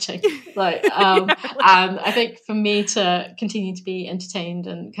you're writing. Like, and I think for me to continue to be entertained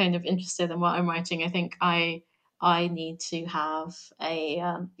and kind of interested in what I'm writing, I think I need to have a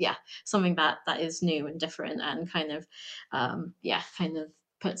something that is new and different, and kind of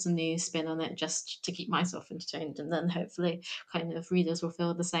puts a new spin on it just to keep myself entertained, and then hopefully kind of readers will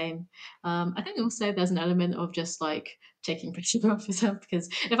feel the same. I think also there's an element of just like taking pressure off yourself, because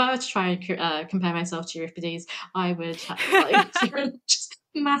if I were to try and compare myself to Euripides, I would have, like just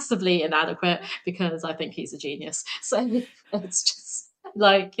massively inadequate, because I think he's a genius. So it's just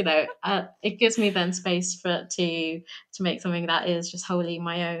like, it gives me then space to make something that is just wholly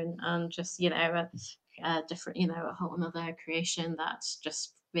my own, and just a different, a whole another creation that's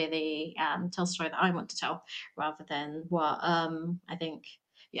just really tells a story that I want to tell, rather than what I think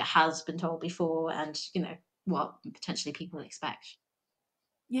has been told before, and what potentially people expect.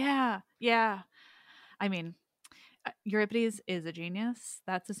 Yeah. I mean, Euripides is a genius.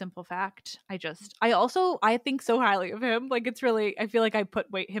 That's a simple fact. I think so highly of him. Like, it's really, I feel like I put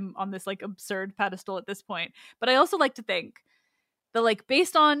him on this like absurd pedestal at this point. But I also like to think that, like,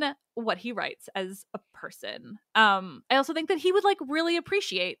 based on what he writes as a person, I also think that he would like really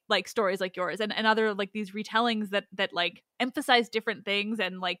appreciate like stories like yours and other like these retellings that like emphasize different things,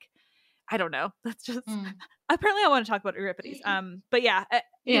 and like, I don't know. That's just apparently I want to talk about Euripides. But yeah,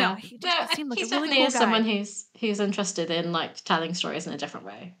 he just seemed like a really cool guy. Someone who's interested in like telling stories in a different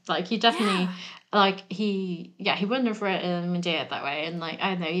way. Like, he definitely like he wouldn't have written Medea that way, and like, I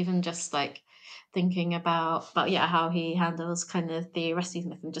don't know, even just like thinking about how he handles kind of the Orestes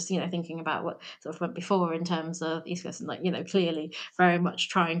myth, and just thinking about what sort of went before in terms of Aeschylus, and like clearly very much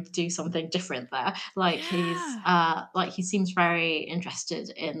trying to do something different there. Like, he's like, he seems very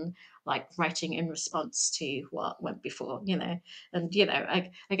interested in like writing in response to what went before, and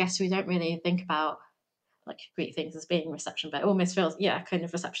I guess we don't really think about like Greek things as being reception, but it almost feels kind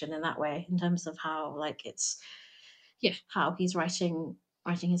of reception in that way, in terms of how like it's how he's writing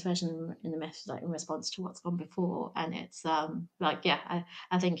his version in the myth, like in response to what's gone before. And it's like I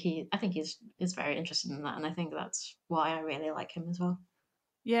think he's very interested in that, and I think that's why I really like him as well.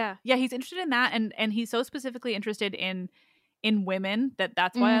 Yeah, he's interested in that, and he's so specifically interested in women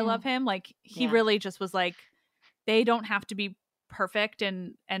that's why I love him. Like, he really just was like, they don't have to be perfect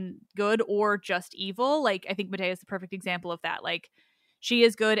and good or just evil. Like, I think Medea is the perfect example of that. Like, she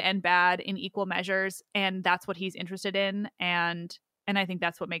is good and bad in equal measures, and that's what he's interested in, and I think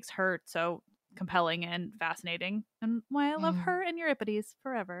that's what makes her so compelling and fascinating, and why I love her and Euripides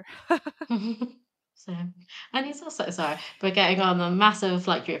forever. So, and he's also, sorry, we're getting on a massive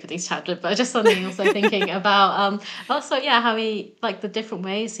like Euripides tangent, but just something also thinking about also how he, like, the different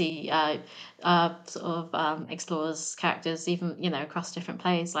ways he sort of explores characters, even across different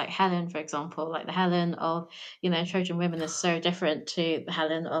plays. Like Helen, for example, like the Helen of Trojan Women is so different to the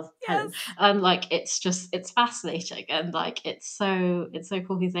Helen of Helen, and like it's fascinating, and like it's so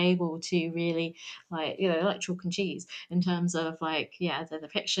cool he's able to really like like chalk and cheese in terms of like the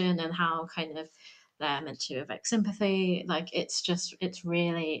depiction, and how kind of they're meant to evoke sympathy. Like, it's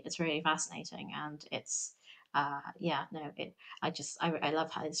really fascinating, and it's I love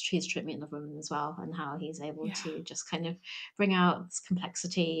how his treatment of women as well, and how he's able to just kind of bring out this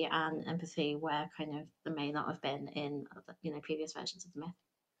complexity and empathy where kind of there may not have been in previous versions of the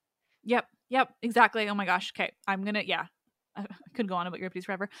myth. Yep, exactly. Oh my gosh. Okay, I'm gonna I could go on about Euripides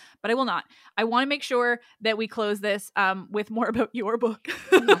forever, but I will not. I want to make sure that we close this with more about your book.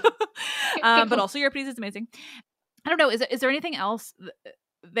 But also Euripides is amazing. I don't know. Is there anything else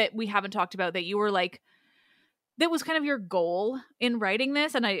that we haven't talked about that you were like, that was kind of your goal in writing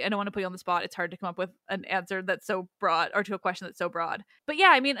this? And I don't want to put you on the spot. It's hard to come up with an answer that's so broad, or to a question that's so broad. But yeah,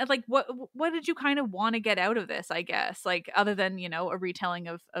 I mean, like, what did you kind of want to get out of this, I guess? Like, other than, a retelling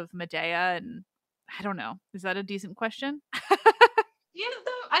of Medea, and I don't know. Is that a decent question?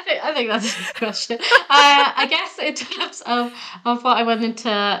 I think that's a good question. I guess in terms of what I wanted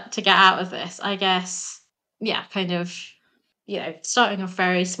to get out of this, I guess, kind of, starting off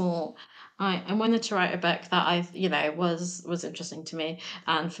very small. I wanted to write a book that was interesting to me,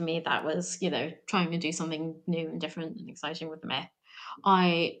 and for me that was trying to do something new and different and exciting with the myth.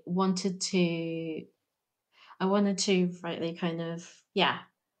 I wanted to rightly kind of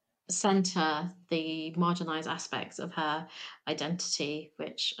center the marginalized aspects of her identity,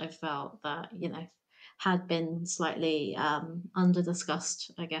 which I felt that had been slightly under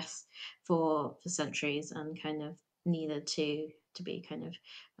discussed, I guess, for centuries, and kind of needed to be kind of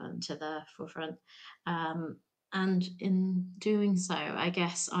to the forefront. And in doing so, I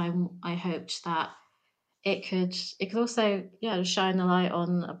guess I hoped that it could also shine a light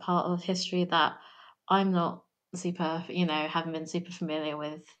on a part of history that I'm not super haven't been super familiar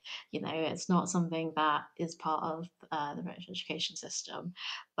with. It's not something that is part of the British education system,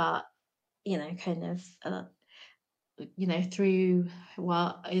 but kind of through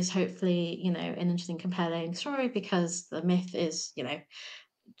what is hopefully an interesting, compelling story, because the myth is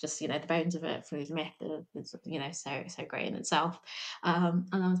just, the bones of it through the myth is, so great in itself.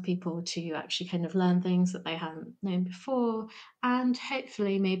 Allows people to actually kind of learn things that they hadn't known before, and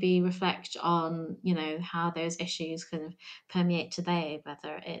hopefully maybe reflect on, how those issues kind of permeate today,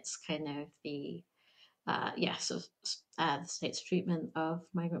 whether it's kind of the the state's treatment of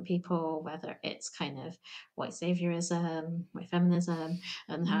migrant people, whether it's kind of white saviorism, white feminism,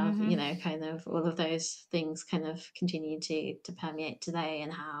 and how kind of all of those things kind of continue to permeate today,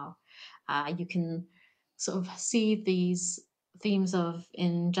 and how you can sort of see these themes of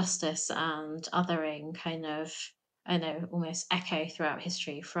injustice and othering kind of, almost echo throughout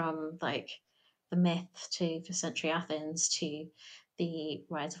history, from like the myth to first century Athens to the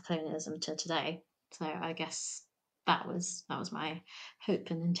rise of colonialism to today. So I guess that was my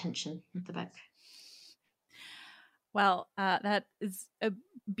hope and intention with the book. Well, that is a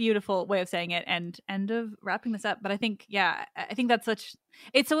beautiful way of saying it, and of wrapping this up. But I think, I think that's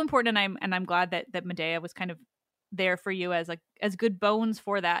it's so important, and I'm glad that Medea was kind of there for you as good bones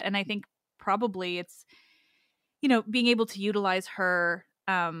for that. And I think probably it's, being able to utilize her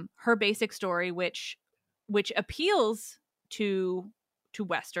basic story, which appeals to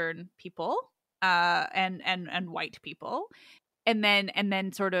Western people, and white people, and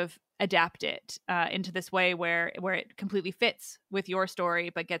then sort of adapt it into this way where it completely fits with your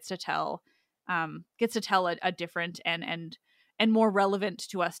story, but gets to tell a different and more relevant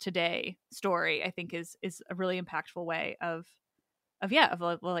to us today story. I think is a really impactful way of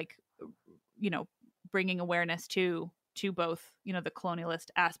bringing awareness to both, the colonialist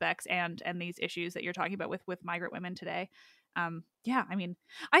aspects and these issues that you're talking about with migrant women today. I mean,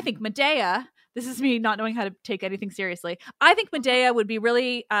 I think Medea, this is me not knowing how to take anything seriously, I think Medea would be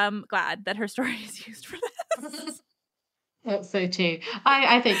really glad that her story is used for this. That's so true.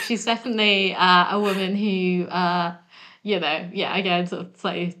 I think she's definitely a woman who, again, sort of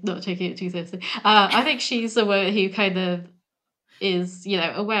slightly not taking it too seriously. I think she's a woman who kind of is,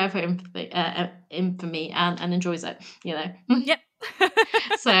 aware of her infamy and enjoys it, Yep.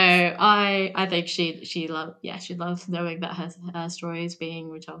 So I think she loves knowing that her story is being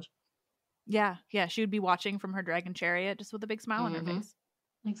retold. Yeah, she would be watching from her dragon chariot just with a big smile on her face.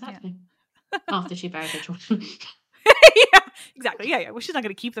 Exactly. Yeah. After she buried her children. Yeah, exactly. Yeah. Well, she's not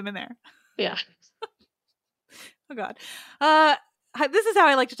going to keep them in there. Yeah. Oh God. This is how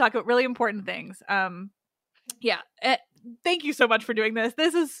I like to talk about really important things. Thank you so much for doing this.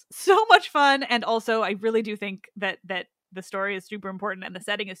 This is so much fun, and also I really do think that the story is super important and the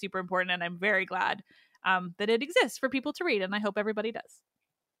setting is super important, and I'm very glad that it exists for people to read, and I hope everybody does.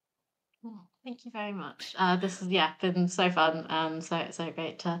 Oh, thank you very much. This has been so fun and so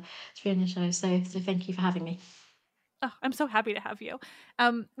great to be on your show. So thank you for having me. Oh, I'm so happy to have you.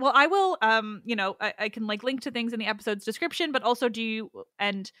 Well, I will. I can link to things in the episode's description, but also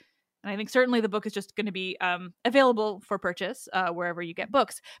and I think certainly the book is just going to be available for purchase wherever you get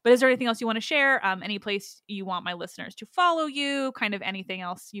books. But is there anything else you want to share? Any place you want my listeners to follow you? Kind of anything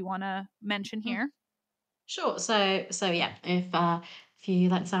else you want to mention here? Sure. So if you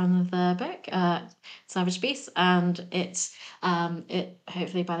like the sound of the book, Savage Beasts, and it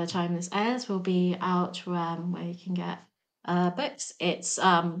hopefully by the time this airs will be out where you can get books. It's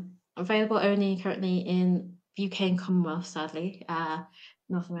available only currently in UK and Commonwealth, sadly.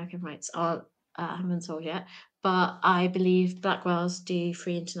 North American rights haven't been sold yet, but I believe Blackwell's do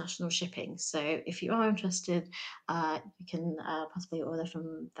free international shipping. So if you are interested, you can possibly order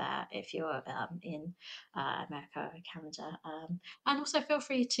from there if you're in America or Canada. And also feel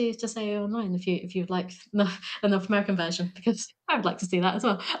free to say online if you'd like a North American version, because I would like to see that as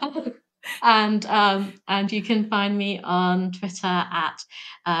well. And you can find me on Twitter at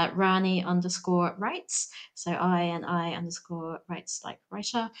Rani_writes, so INI_writes like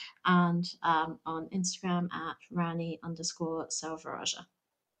writer, and on Instagram at Rani_Selvarajah.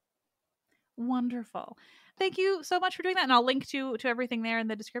 Wonderful. Thank you so much for doing that, and I'll link to everything there in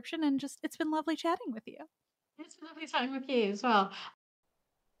the description. And just, it's been lovely chatting with you. It's been lovely chatting with you as well.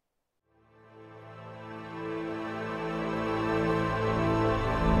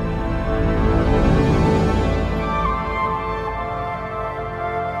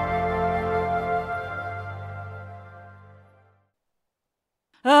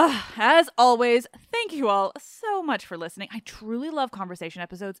 As always, thank you all so much for listening. I truly love conversation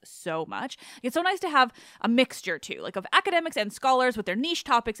episodes so much. It's so nice to have a mixture too, of academics and scholars with their niche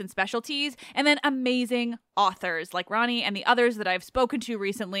topics and specialties, and then amazing authors like Rani and the others that I've spoken to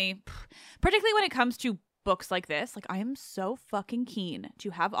recently, particularly when it comes to books like this, I am so fucking keen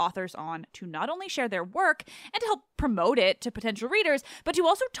to have authors on to not only share their work and to help promote it to potential readers, but to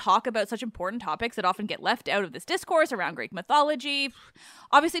also talk about such important topics that often get left out of this discourse around Greek mythology.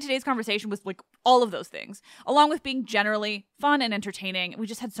 Obviously, today's conversation was all of those things, along with being generally fun and entertaining. We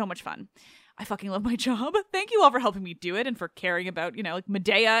just had so much fun. I fucking love my job. Thank you all for helping me do it and for caring about,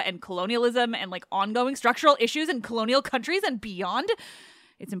 Medea and colonialism and ongoing structural issues in colonial countries and beyond.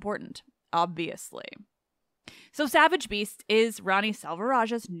 It's important, obviously. So Savage Beasts is Rani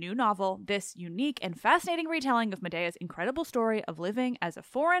Selvarajah's new novel, this unique and fascinating retelling of Medea's incredible story of living as a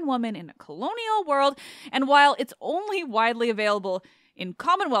foreign woman in a colonial world. And while it's only widely available in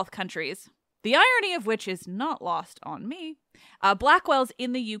Commonwealth countries, the irony of which is not lost on me, Blackwell's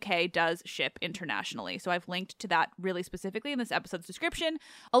in the UK does ship internationally. So I've linked to that really specifically in this episode's description,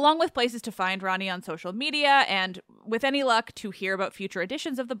 along with places to find Rani on social media and, with any luck, to hear about future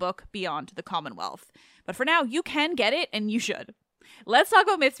editions of the book beyond the Commonwealth. But for now, you can get it, and you should. Let's Talk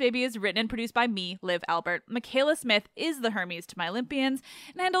About Myths, Baby is written and produced by me, Liv Albert. Michaela Smith is the Hermes to my Olympians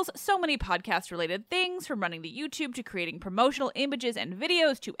and handles so many podcast-related things, from running the YouTube to creating promotional images and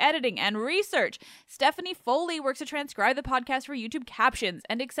videos to editing and research. Stephanie Foley works to transcribe the podcast for YouTube captions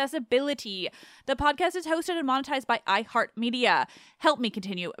and accessibility. The podcast is hosted and monetized by iHeartMedia. Help me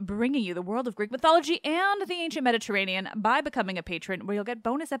continue bringing you the world of Greek mythology and the ancient Mediterranean by becoming a patron, where you'll get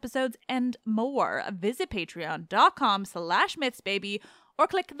bonus episodes and more. Visit patreon.com/mythsbaby or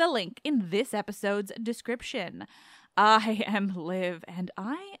click the link in this episode's description. I am Liv, and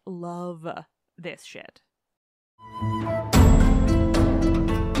I love this shit.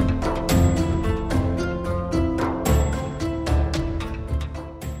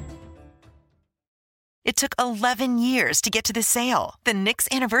 It took 11 years to get to this sale. The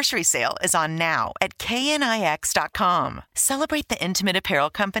Knix Anniversary Sale is on now at knix.com. Celebrate the intimate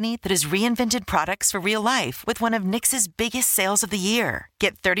apparel company that has reinvented products for real life with one of Knix's biggest sales of the year.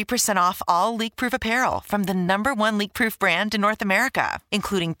 Get 30% off all leak-proof apparel from the #1 leak-proof brand in North America,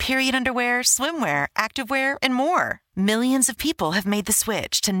 including period underwear, swimwear, activewear, and more. Millions of people have made the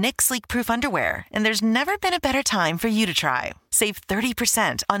switch to Knix leak-proof underwear, and there's never been a better time for you to try. Save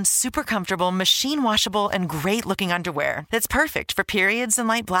 30% on super comfortable, machine-washable, and great-looking underwear that's perfect for periods and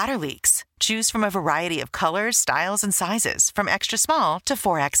light bladder leaks. Choose from a variety of colors, styles, and sizes, from extra small to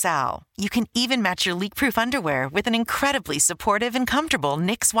 4XL. You can even match your leak-proof underwear with an incredibly supportive and comfortable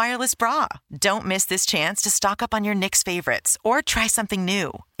Knix wireless bra. Don't miss this chance to stock up on your Knix favorites or try something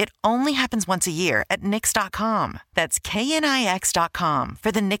new. It only happens once a year at Knix.com. That's knix.com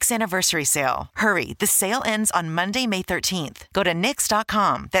for the Knix Anniversary Sale. Hurry, the sale ends on Monday, May 13th. Go to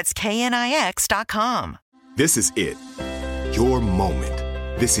Knix.com. That's knix.com. This is it. Your moment.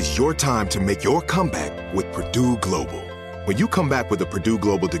 This is your time to make your comeback with Purdue Global. When you come back with a Purdue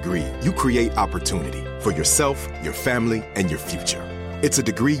Global degree, you create opportunity for yourself, your family, and your future. It's a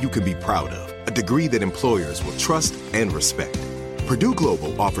degree you can be proud of, a degree that employers will trust and respect. Purdue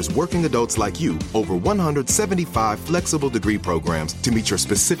Global offers working adults like you over 175 flexible degree programs to meet your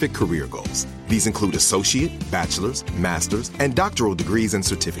specific career goals. These include associate, bachelor's, master's, and doctoral degrees and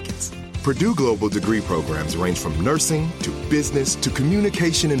certificates. Purdue Global degree programs range from nursing to business to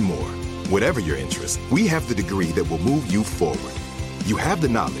communication and more. Whatever your interest, we have the degree that will move you forward. You have the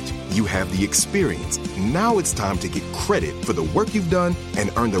knowledge, you have the experience. Now it's time to get credit for the work you've done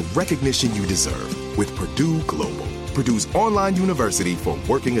and earn the recognition you deserve with Purdue Global, Purdue's online university for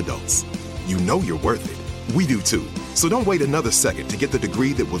working adults. You know you're worth it. We do too. So don't wait another second to get the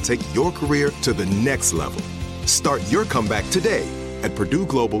degree that will take your career to the next level. Start your comeback today at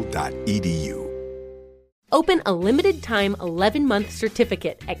purdueglobal.edu. Open a limited-time 11-month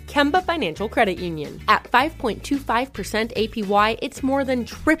certificate at Kemba Financial Credit Union. At 5.25% APY, it's more than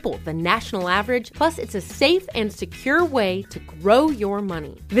triple the national average, plus it's a safe and secure way to grow your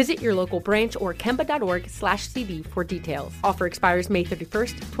money. Visit your local branch or kemba.org/cd for details. Offer expires May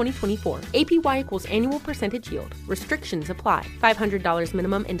 31st, 2024. APY equals annual percentage yield. Restrictions apply. $500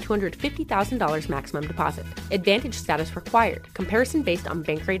 minimum and $250,000 maximum deposit. Advantage status required. Comparison based on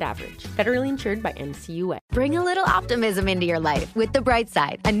bank rate average. Federally insured by NCUA. Bring a little optimism into your life with The Bright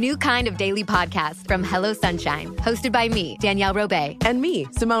Side, a new kind of daily podcast from Hello Sunshine, hosted by me, Danielle Robay. And me,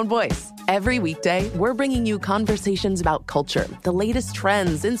 Simone Boyce. Every weekday, we're bringing you conversations about culture, the latest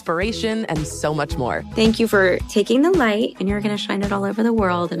trends, inspiration, and so much more. Thank you for taking the light, and you're going to shine it all over the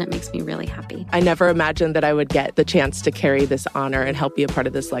world, and it makes me really happy. I never imagined that I would get the chance to carry this honor and help be a part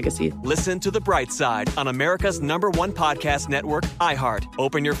of this legacy. Listen to The Bright Side on America's #1 podcast network, iHeart.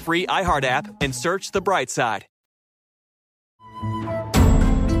 Open your free iHeart app and search The Bright Side.